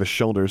bleed out of his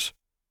shoulders.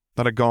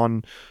 That had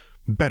gone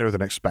better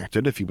than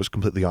expected, if he was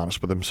completely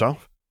honest with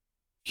himself.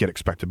 He had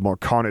expected more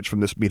carnage from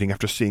this meeting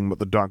after seeing what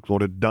the Dark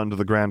Lord had done to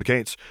the Grand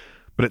Gates,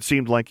 but it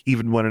seemed like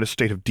even when in a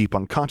state of deep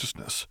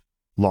unconsciousness,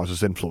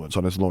 Lars's influence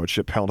on his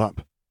lordship held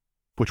up,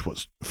 which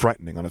was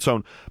frightening on its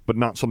own, but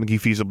not something he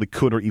feasibly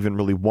could or even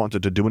really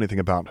wanted to do anything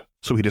about,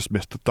 so he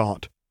dismissed the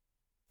thought.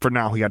 For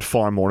now he had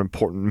far more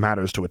important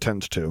matters to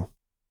attend to.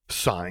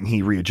 Sighing,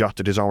 he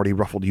readjusted his already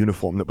ruffled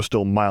uniform that was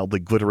still mildly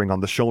glittering on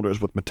the shoulders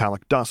with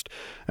metallic dust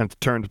and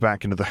turned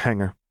back into the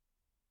hangar.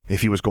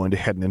 If he was going to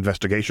head an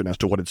investigation as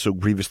to what had so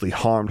grievously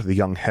harmed the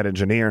young head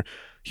engineer,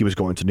 he was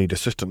going to need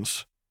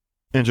assistance.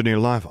 Engineer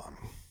Livon.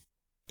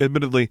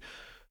 Admittedly,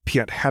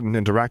 Piet hadn't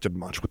interacted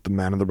much with the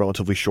man in the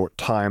relatively short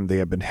time they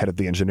had been head of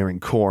the engineering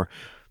corps,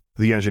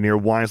 the engineer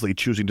wisely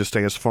choosing to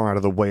stay as far out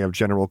of the way of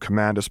general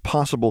command as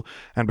possible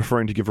and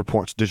preferring to give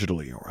reports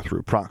digitally or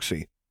through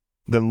proxy.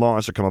 Then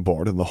Lars had come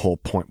aboard, and the whole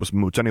point was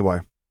moot anyway.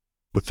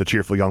 With the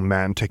cheerful young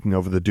man taking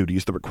over the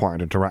duties that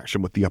required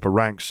interaction with the upper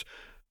ranks,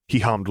 he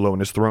hummed low in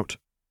his throat.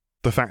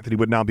 The fact that he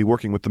would now be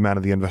working with the man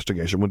of the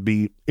investigation would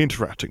be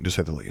interesting, to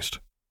say the least.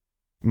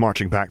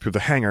 Marching back through the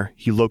hangar,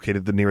 he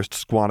located the nearest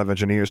squad of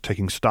engineers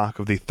taking stock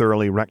of the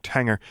thoroughly wrecked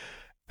hangar,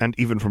 and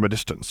even from a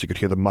distance he could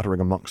hear them muttering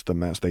amongst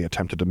them as they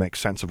attempted to make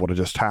sense of what had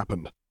just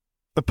happened.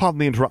 "Pardon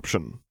the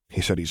interruption,"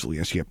 he said easily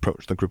as he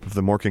approached the group of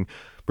them working,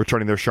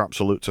 returning their sharp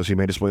salutes as he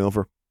made his way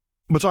over.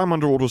 "But I'm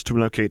under orders to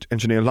locate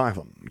Engineer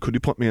Livon. Could you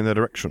point me in their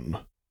direction?"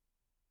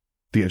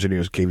 The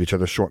engineers gave each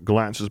other short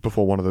glances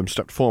before one of them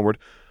stepped forward.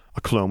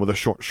 A clone with a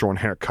short, shorn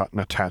haircut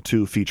and a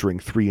tattoo featuring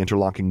 3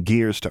 interlocking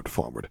gears stepped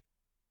forward.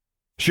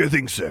 "Sure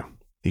thing, sir,"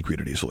 he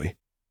greeted easily.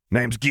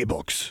 "Name's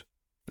Gearbox.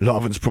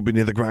 Livon's probably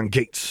near the Grand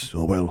Gates.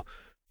 Oh, well,"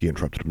 he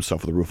interrupted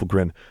himself with a rueful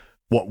grin.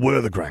 "What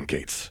were the Grand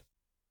Gates?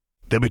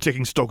 They'll be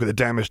taking stock of the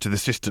damage to the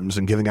systems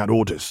and giving out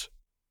orders.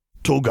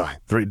 Tall guy,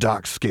 very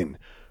dark skin,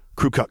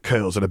 crew-cut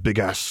curls and a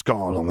big-ass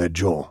scar along their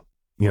jaw.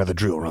 You know the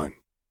drill, right?"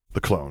 The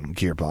clone,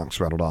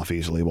 Gearbox, rattled off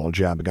easily while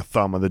jabbing a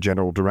thumb in the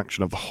general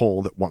direction of the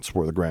hole that once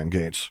were the Grand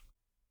Gates.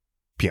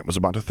 Piet was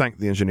about to thank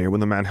the engineer when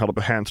the man held up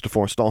a hand to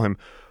forestall him.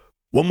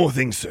 "One more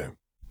thing, sir,"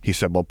 he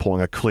said while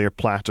pulling a clear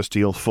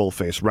plastisteel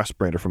full-face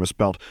respirator from his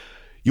belt.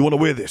 "You want to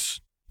wear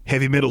this?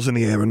 Heavy metals in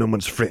the air are no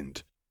one's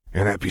friend,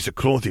 and that piece of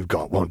cloth you've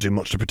got won't do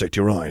much to protect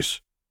your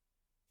eyes."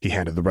 He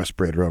handed the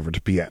respirator over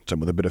to Piet,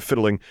 and with a bit of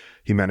fiddling,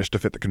 he managed to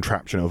fit the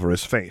contraption over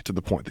his face to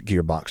the point that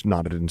Gearbox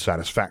nodded in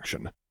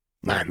satisfaction.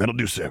 "That'll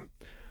do, sir.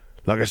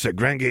 Like I said,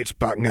 Grand Gate's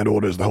barking out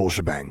orders, the whole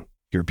shebang,"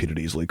 he repeated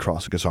easily,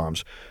 crossing his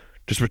arms.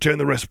 "Just return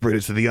the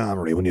respirators to the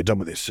armory when you're done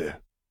with this, sir."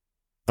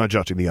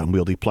 Adjusting the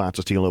unwieldy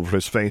plastisteel over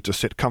his face to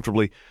sit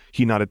comfortably,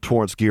 he nodded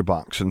towards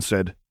Gearbox and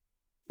said,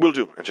 "Will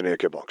do, Engineer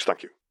Gearbox,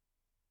 thank you."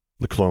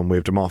 The clone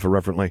waved him off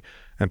irreverently,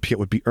 and Piet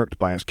would be irked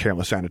by his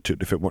careless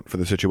attitude if it weren't for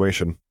the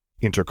situation.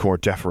 Intercore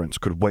deference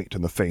could wait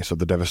in the face of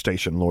the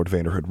devastation Lord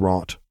Vader had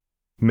wrought.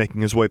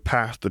 Making his way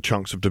past the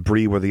chunks of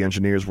debris where the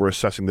engineers were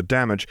assessing the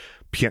damage,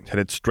 Piet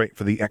headed straight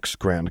for the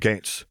X-Grand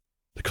Gates.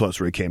 The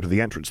closer he came to the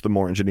entrance, the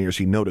more engineers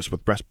he noticed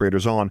with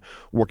respirators on,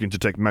 working to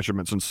take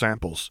measurements and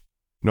samples.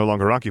 No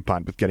longer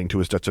occupied with getting to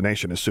his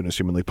destination as soon as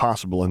humanly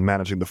possible and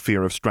managing the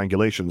fear of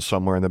strangulation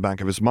somewhere in the back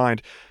of his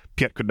mind,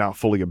 Piet could now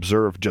fully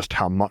observe just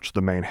how much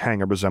the main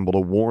hangar resembled a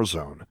war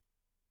zone.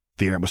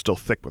 The air was still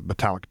thick with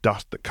metallic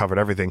dust that covered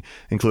everything,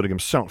 including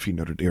himself, he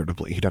noted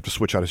irritably. He'd have to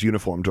switch out his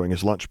uniform during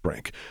his lunch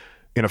break.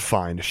 In a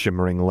fine,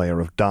 shimmering layer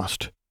of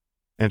dust.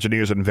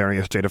 Engineers in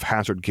various state of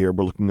hazard gear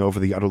were looking over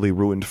the utterly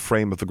ruined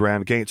frame of the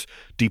Grand Gates,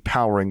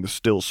 depowering the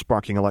still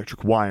sparking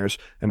electric wires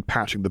and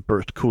patching the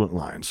burst coolant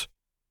lines.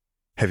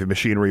 Heavy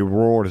machinery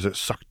roared as it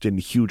sucked in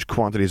huge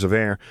quantities of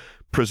air,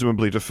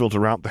 presumably to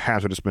filter out the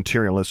hazardous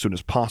material as soon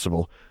as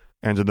possible,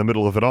 and in the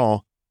middle of it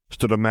all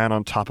stood a man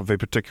on top of a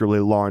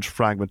particularly large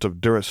fragment of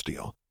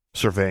durasteel,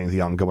 surveying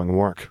the ongoing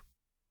work.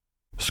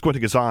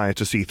 Squinting his eyes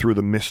to see through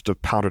the mist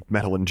of powdered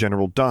metal and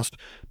general dust,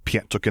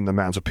 Piet took in the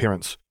man's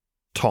appearance.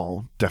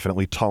 Tall,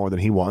 definitely taller than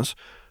he was,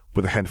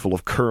 with a handful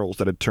of curls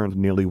that had turned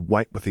nearly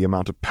white with the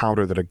amount of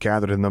powder that had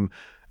gathered in them,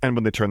 and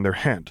when they turned their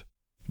head,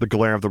 the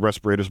glare of the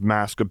respirator's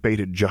mask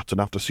abated just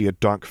enough to see a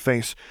dark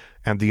face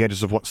and the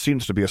edges of what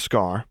seems to be a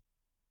scar.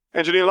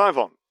 "Engineer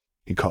Livon,"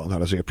 he called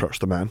out as he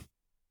approached the man.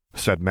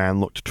 Said man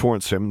looked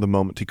towards him the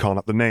moment he called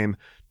out the name,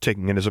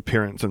 taking in his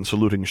appearance and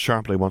saluting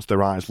sharply once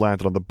their eyes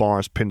landed on the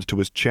bars pinned to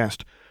his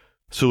chest.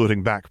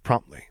 Saluting back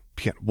promptly,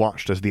 Piet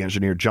watched as the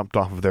engineer jumped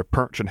off of their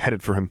perch and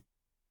headed for him.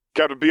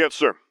 "Captain Piet,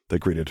 sir," they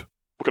greeted.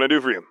 "What can I do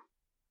for you?"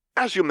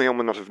 "As you may or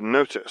may not have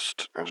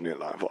noticed, Engineer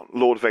Livon,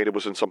 Lord Vader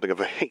was in something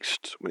of a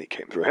haste when he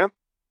came through here,"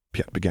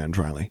 Piet began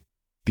dryly,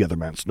 the other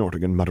man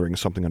snorting and muttering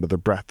something under their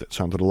breath that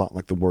sounded a lot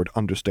like the word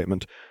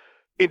understatement.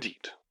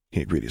 "Indeed,"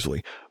 he agreed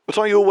easily. "But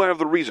are you aware of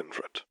the reason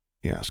for it?"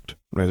 he asked,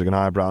 raising an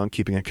eyebrow and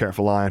keeping a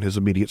careful eye on his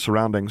immediate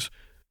surroundings.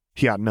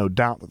 He had no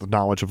doubt that the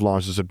knowledge of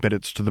Lars's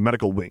admittance to the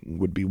medical wing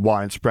would be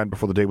widespread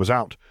before the day was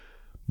out,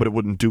 but it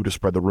wouldn't do to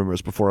spread the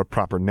rumors before a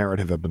proper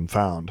narrative had been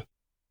found.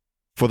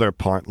 For their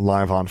part,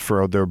 Livon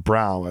furrowed their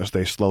brow as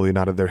they slowly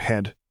nodded their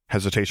head,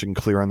 hesitation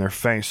clear on their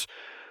face.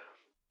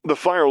 "The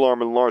fire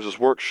alarm in Lars's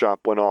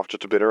workshop went off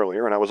just a bit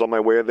earlier, and I was on my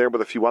way there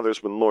with a few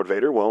others when Lord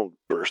Vader,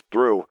 burst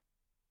through."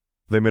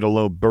 They made a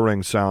low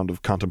burring sound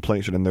of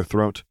contemplation in their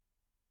throat.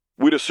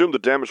 "We'd assumed the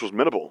damage was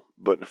minimal,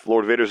 but if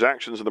Lord Vader's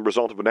actions are the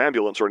result of an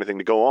ambulance or anything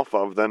to go off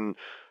of, then—"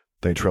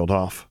 They trailed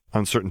off,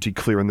 uncertainty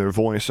clear in their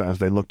voice as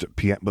they looked at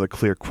Piet with a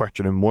clear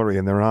question and worry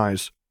in their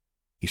eyes.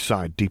 He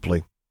sighed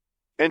deeply.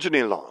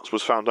 "Engineer Lars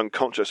was found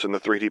unconscious in the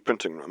 3D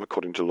printing room,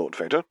 according to Lord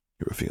Vader,"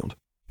 he revealed,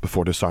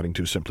 before deciding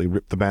to simply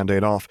rip the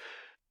Band-Aid off.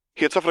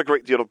 "He had suffered a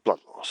great deal of blood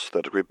loss,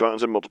 third-degree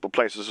burns in multiple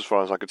places as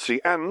far as I could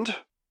see, and—"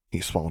 he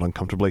swallowed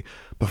uncomfortably,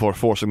 before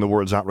forcing the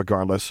words out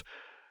regardless,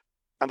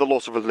 "and the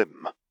loss of a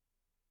limb."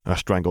 A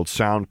strangled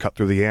sound cut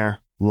through the air,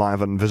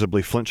 Livon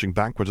visibly flinching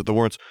backwards at the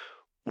words.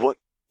 "What,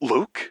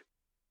 Luke?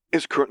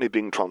 Is currently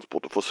being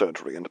transported for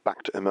surgery and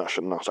back to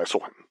immersion last I saw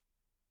him,"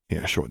 he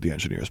assured the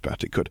engineer as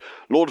best he could.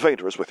 "Lord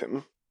Vader is with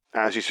him,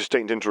 as he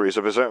sustained injuries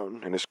of his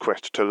own in his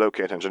quest to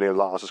locate Engineer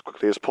Lars as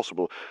quickly as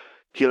possible.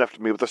 He left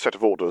me with a set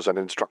of orders and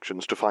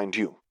instructions to find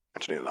you,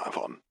 Engineer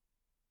Livon."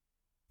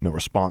 No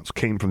response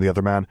came from the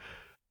other man,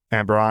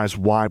 amber eyes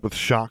wide with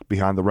shock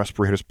behind the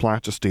respirator's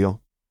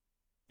plastisteel.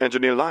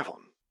 Engineer Livon,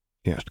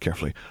 he asked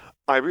carefully.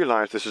 I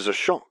realize this is a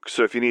shock,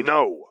 so if you need—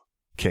 No,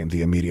 came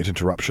the immediate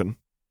interruption.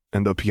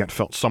 And though Piet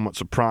felt somewhat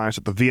surprised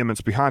at the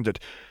vehemence behind it,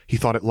 he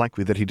thought it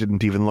likely that he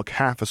didn't even look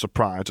half as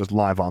surprised as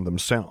Livon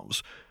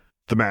themselves.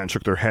 The man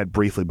shook their head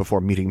briefly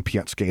before meeting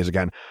Piet's gaze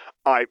again.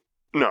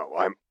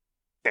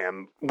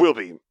 Will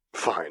be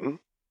fine.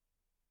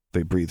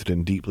 They breathed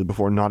in deeply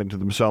before nodding to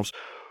themselves.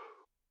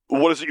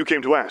 What is it you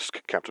came to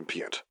ask, Captain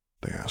Piet?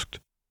 They asked,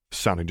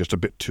 sounding just a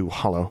bit too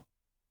hollow.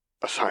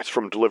 Aside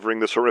from delivering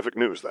this horrific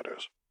news, that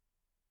is.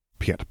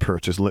 Piet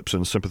pursed his lips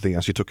in sympathy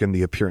as he took in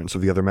the appearance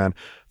of the other man.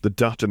 The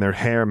dust in their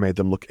hair made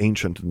them look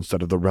ancient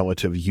instead of the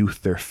relative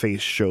youth their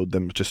face showed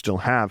them to still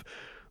have,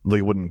 though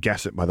you wouldn't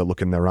guess it by the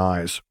look in their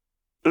eyes.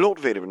 Lord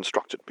Vader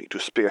instructed me to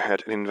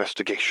spearhead an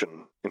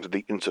investigation into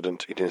the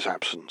incident in his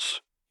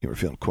absence, he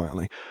revealed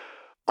quietly.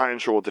 I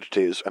ensure that it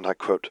is, and I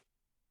quote,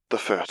 the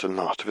first and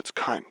last of its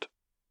kind.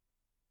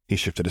 He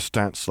shifted his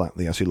stance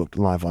slightly as he looked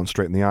Livon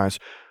straight in the eyes.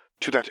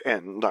 To that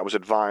end, I was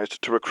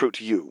advised to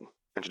recruit you,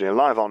 Engineer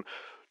Livon,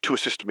 to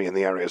assist me in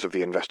the areas of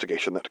the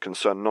investigation that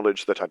concern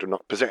knowledge that I do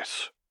not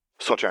possess,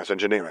 such as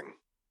engineering.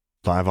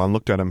 Livon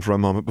looked at him for a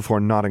moment before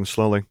nodding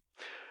slowly.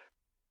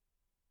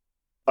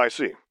 I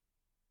see.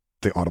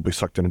 They audibly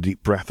sucked in a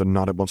deep breath and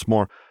nodded once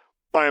more.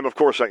 I am, of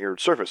course, at your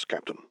service,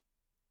 Captain.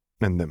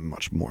 And then,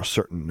 much more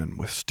certain, and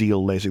with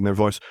steel lacing their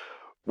voice,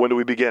 When do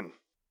we begin?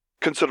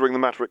 Considering the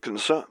matter it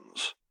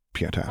concerns,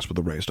 Piet asked with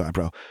a raised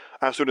eyebrow.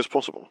 As soon as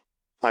possible.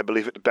 I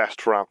believe it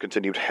best for our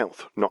continued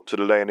health not to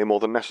delay any more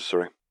than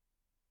necessary.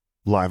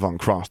 Livon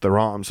crossed their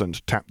arms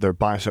and tapped their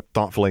bicep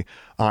thoughtfully,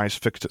 eyes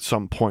fixed at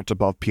some point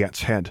above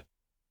Piet's head.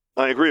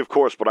 I agree, of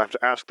course, but I have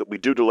to ask that we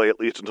do delay at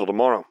least until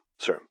tomorrow,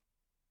 sir.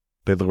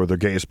 They lowered their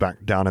gaze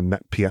back down and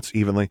met Piet's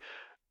evenly.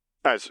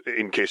 As,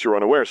 in case you're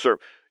unaware, sir,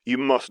 you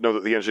must know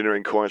that the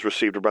Engineering Corps has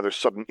received a rather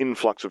sudden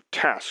influx of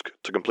tasks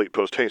to complete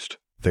post-haste,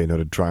 they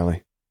noted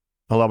dryly.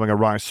 Allowing a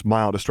wry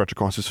smile to stretch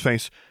across his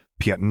face,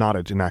 Piet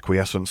nodded in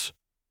acquiescence.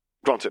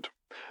 Granted.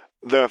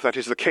 Though if that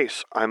is the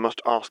case, I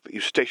must ask that you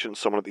station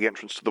someone at the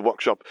entrance to the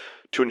workshop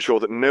to ensure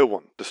that no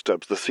one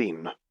disturbs the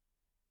scene.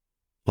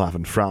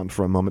 Livon frowned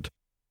for a moment.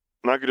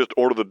 And I could just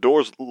order the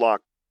doors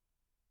locked.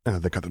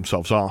 They cut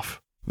themselves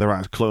off, their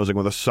eyes closing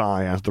with a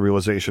sigh as the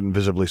realization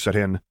visibly set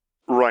in.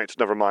 Right,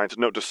 never mind.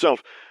 Note to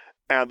self,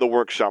 add the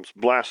workshop's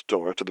blast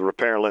door to the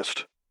repair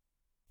list.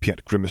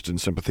 Piet grimaced in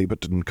sympathy but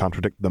didn't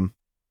contradict them.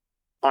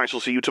 I shall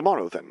see you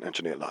tomorrow, then,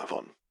 Engineer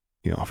Livon,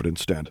 he offered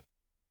instead.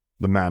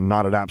 The man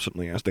nodded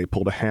absently as they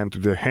pulled a hand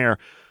through their hair,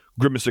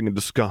 grimacing in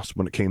disgust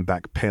when it came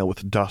back pale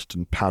with dust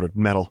and powdered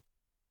metal.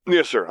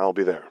 Yes, sir, I'll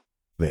be there,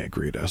 they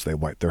agreed as they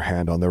wiped their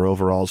hand on their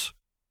overalls.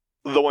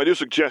 Though I do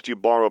suggest you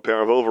borrow a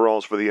pair of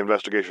overalls for the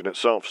investigation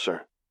itself,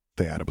 sir,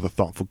 they added with a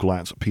thoughtful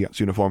glance at Piet's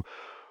uniform.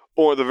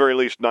 Or at the very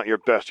least not your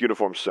best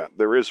uniform set.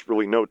 There is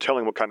really no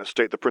telling what kind of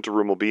state the printer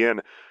room will be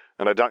in,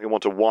 and I doubt you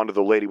want to wander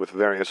the lady with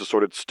various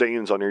assorted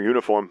stains on your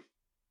uniform.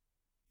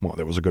 Well,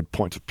 there was a good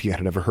point if Piet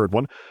had ever heard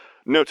one.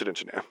 Noted,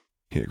 Engineer,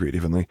 he agreed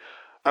evenly.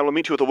 I will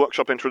meet you at the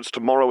workshop entrance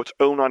tomorrow at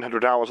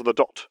 0900 hours on the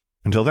dot.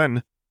 Until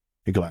then,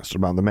 he glanced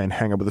around the main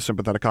hangar with a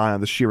sympathetic eye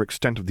on the sheer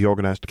extent of the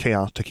organized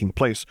chaos taking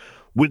place,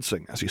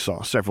 wincing as he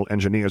saw several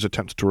engineers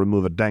attempt to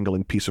remove a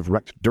dangling piece of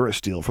wrecked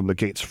durasteel from the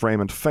gate's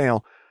frame and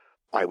fail.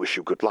 I wish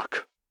you good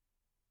luck.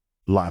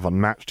 Livon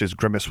matched his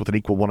grimace with an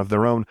equal one of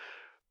their own.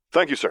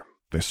 Thank you, sir,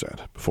 they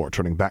said, before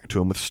turning back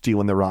to him with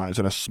steel in their eyes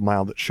and a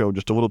smile that showed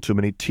just a little too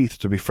many teeth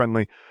to be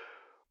friendly.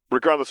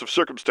 Regardless of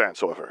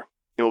circumstance, however,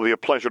 it will be a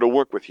pleasure to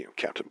work with you,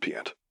 Captain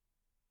Piet.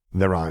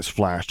 Their eyes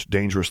flashed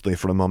dangerously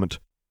for a moment.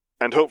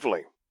 And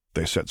hopefully,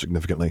 they said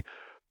significantly,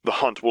 the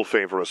hunt will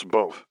favor us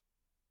both.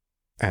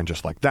 And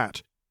just like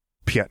that,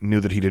 Piet knew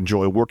that he'd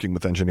enjoy working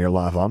with Engineer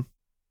Livon.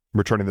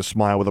 Returning the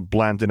smile with a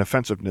bland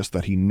inoffensiveness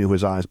that he knew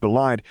his eyes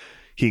belied,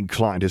 he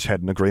inclined his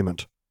head in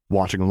agreement,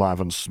 watching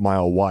Livon's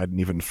smile widen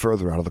even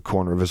further out of the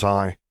corner of his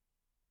eye.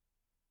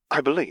 I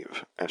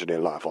believe, Engineer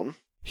Livon,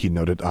 he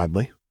noted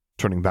idly,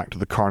 turning back to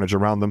the carnage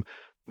around them,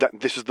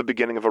 that this is the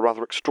beginning of a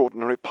rather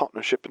extraordinary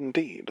partnership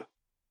indeed.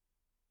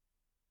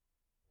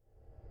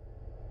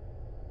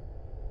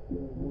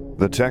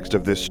 The text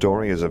of this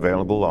story is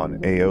available on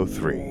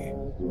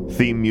AO3.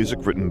 Theme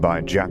music written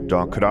by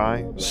Jackdaw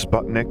Krai,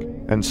 Sputnik,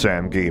 and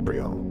Sam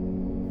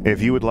Gabriel.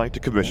 If you would like to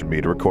commission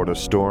me to record a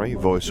story,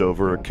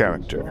 voiceover, or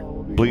character,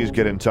 please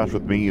get in touch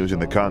with me using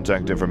the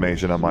contact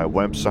information on my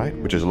website,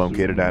 which is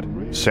located at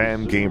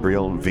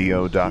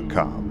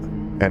samgabrielvo.com.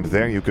 And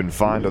there you can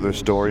find other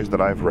stories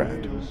that I've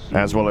read,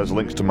 as well as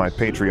links to my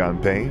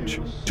Patreon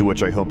page, to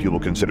which I hope you will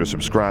consider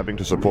subscribing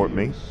to support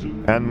me,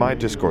 and my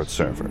Discord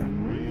server,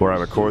 where I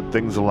record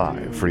things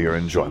live for your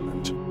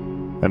enjoyment.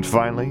 And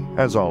finally,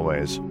 as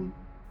always,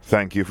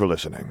 thank you for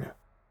listening.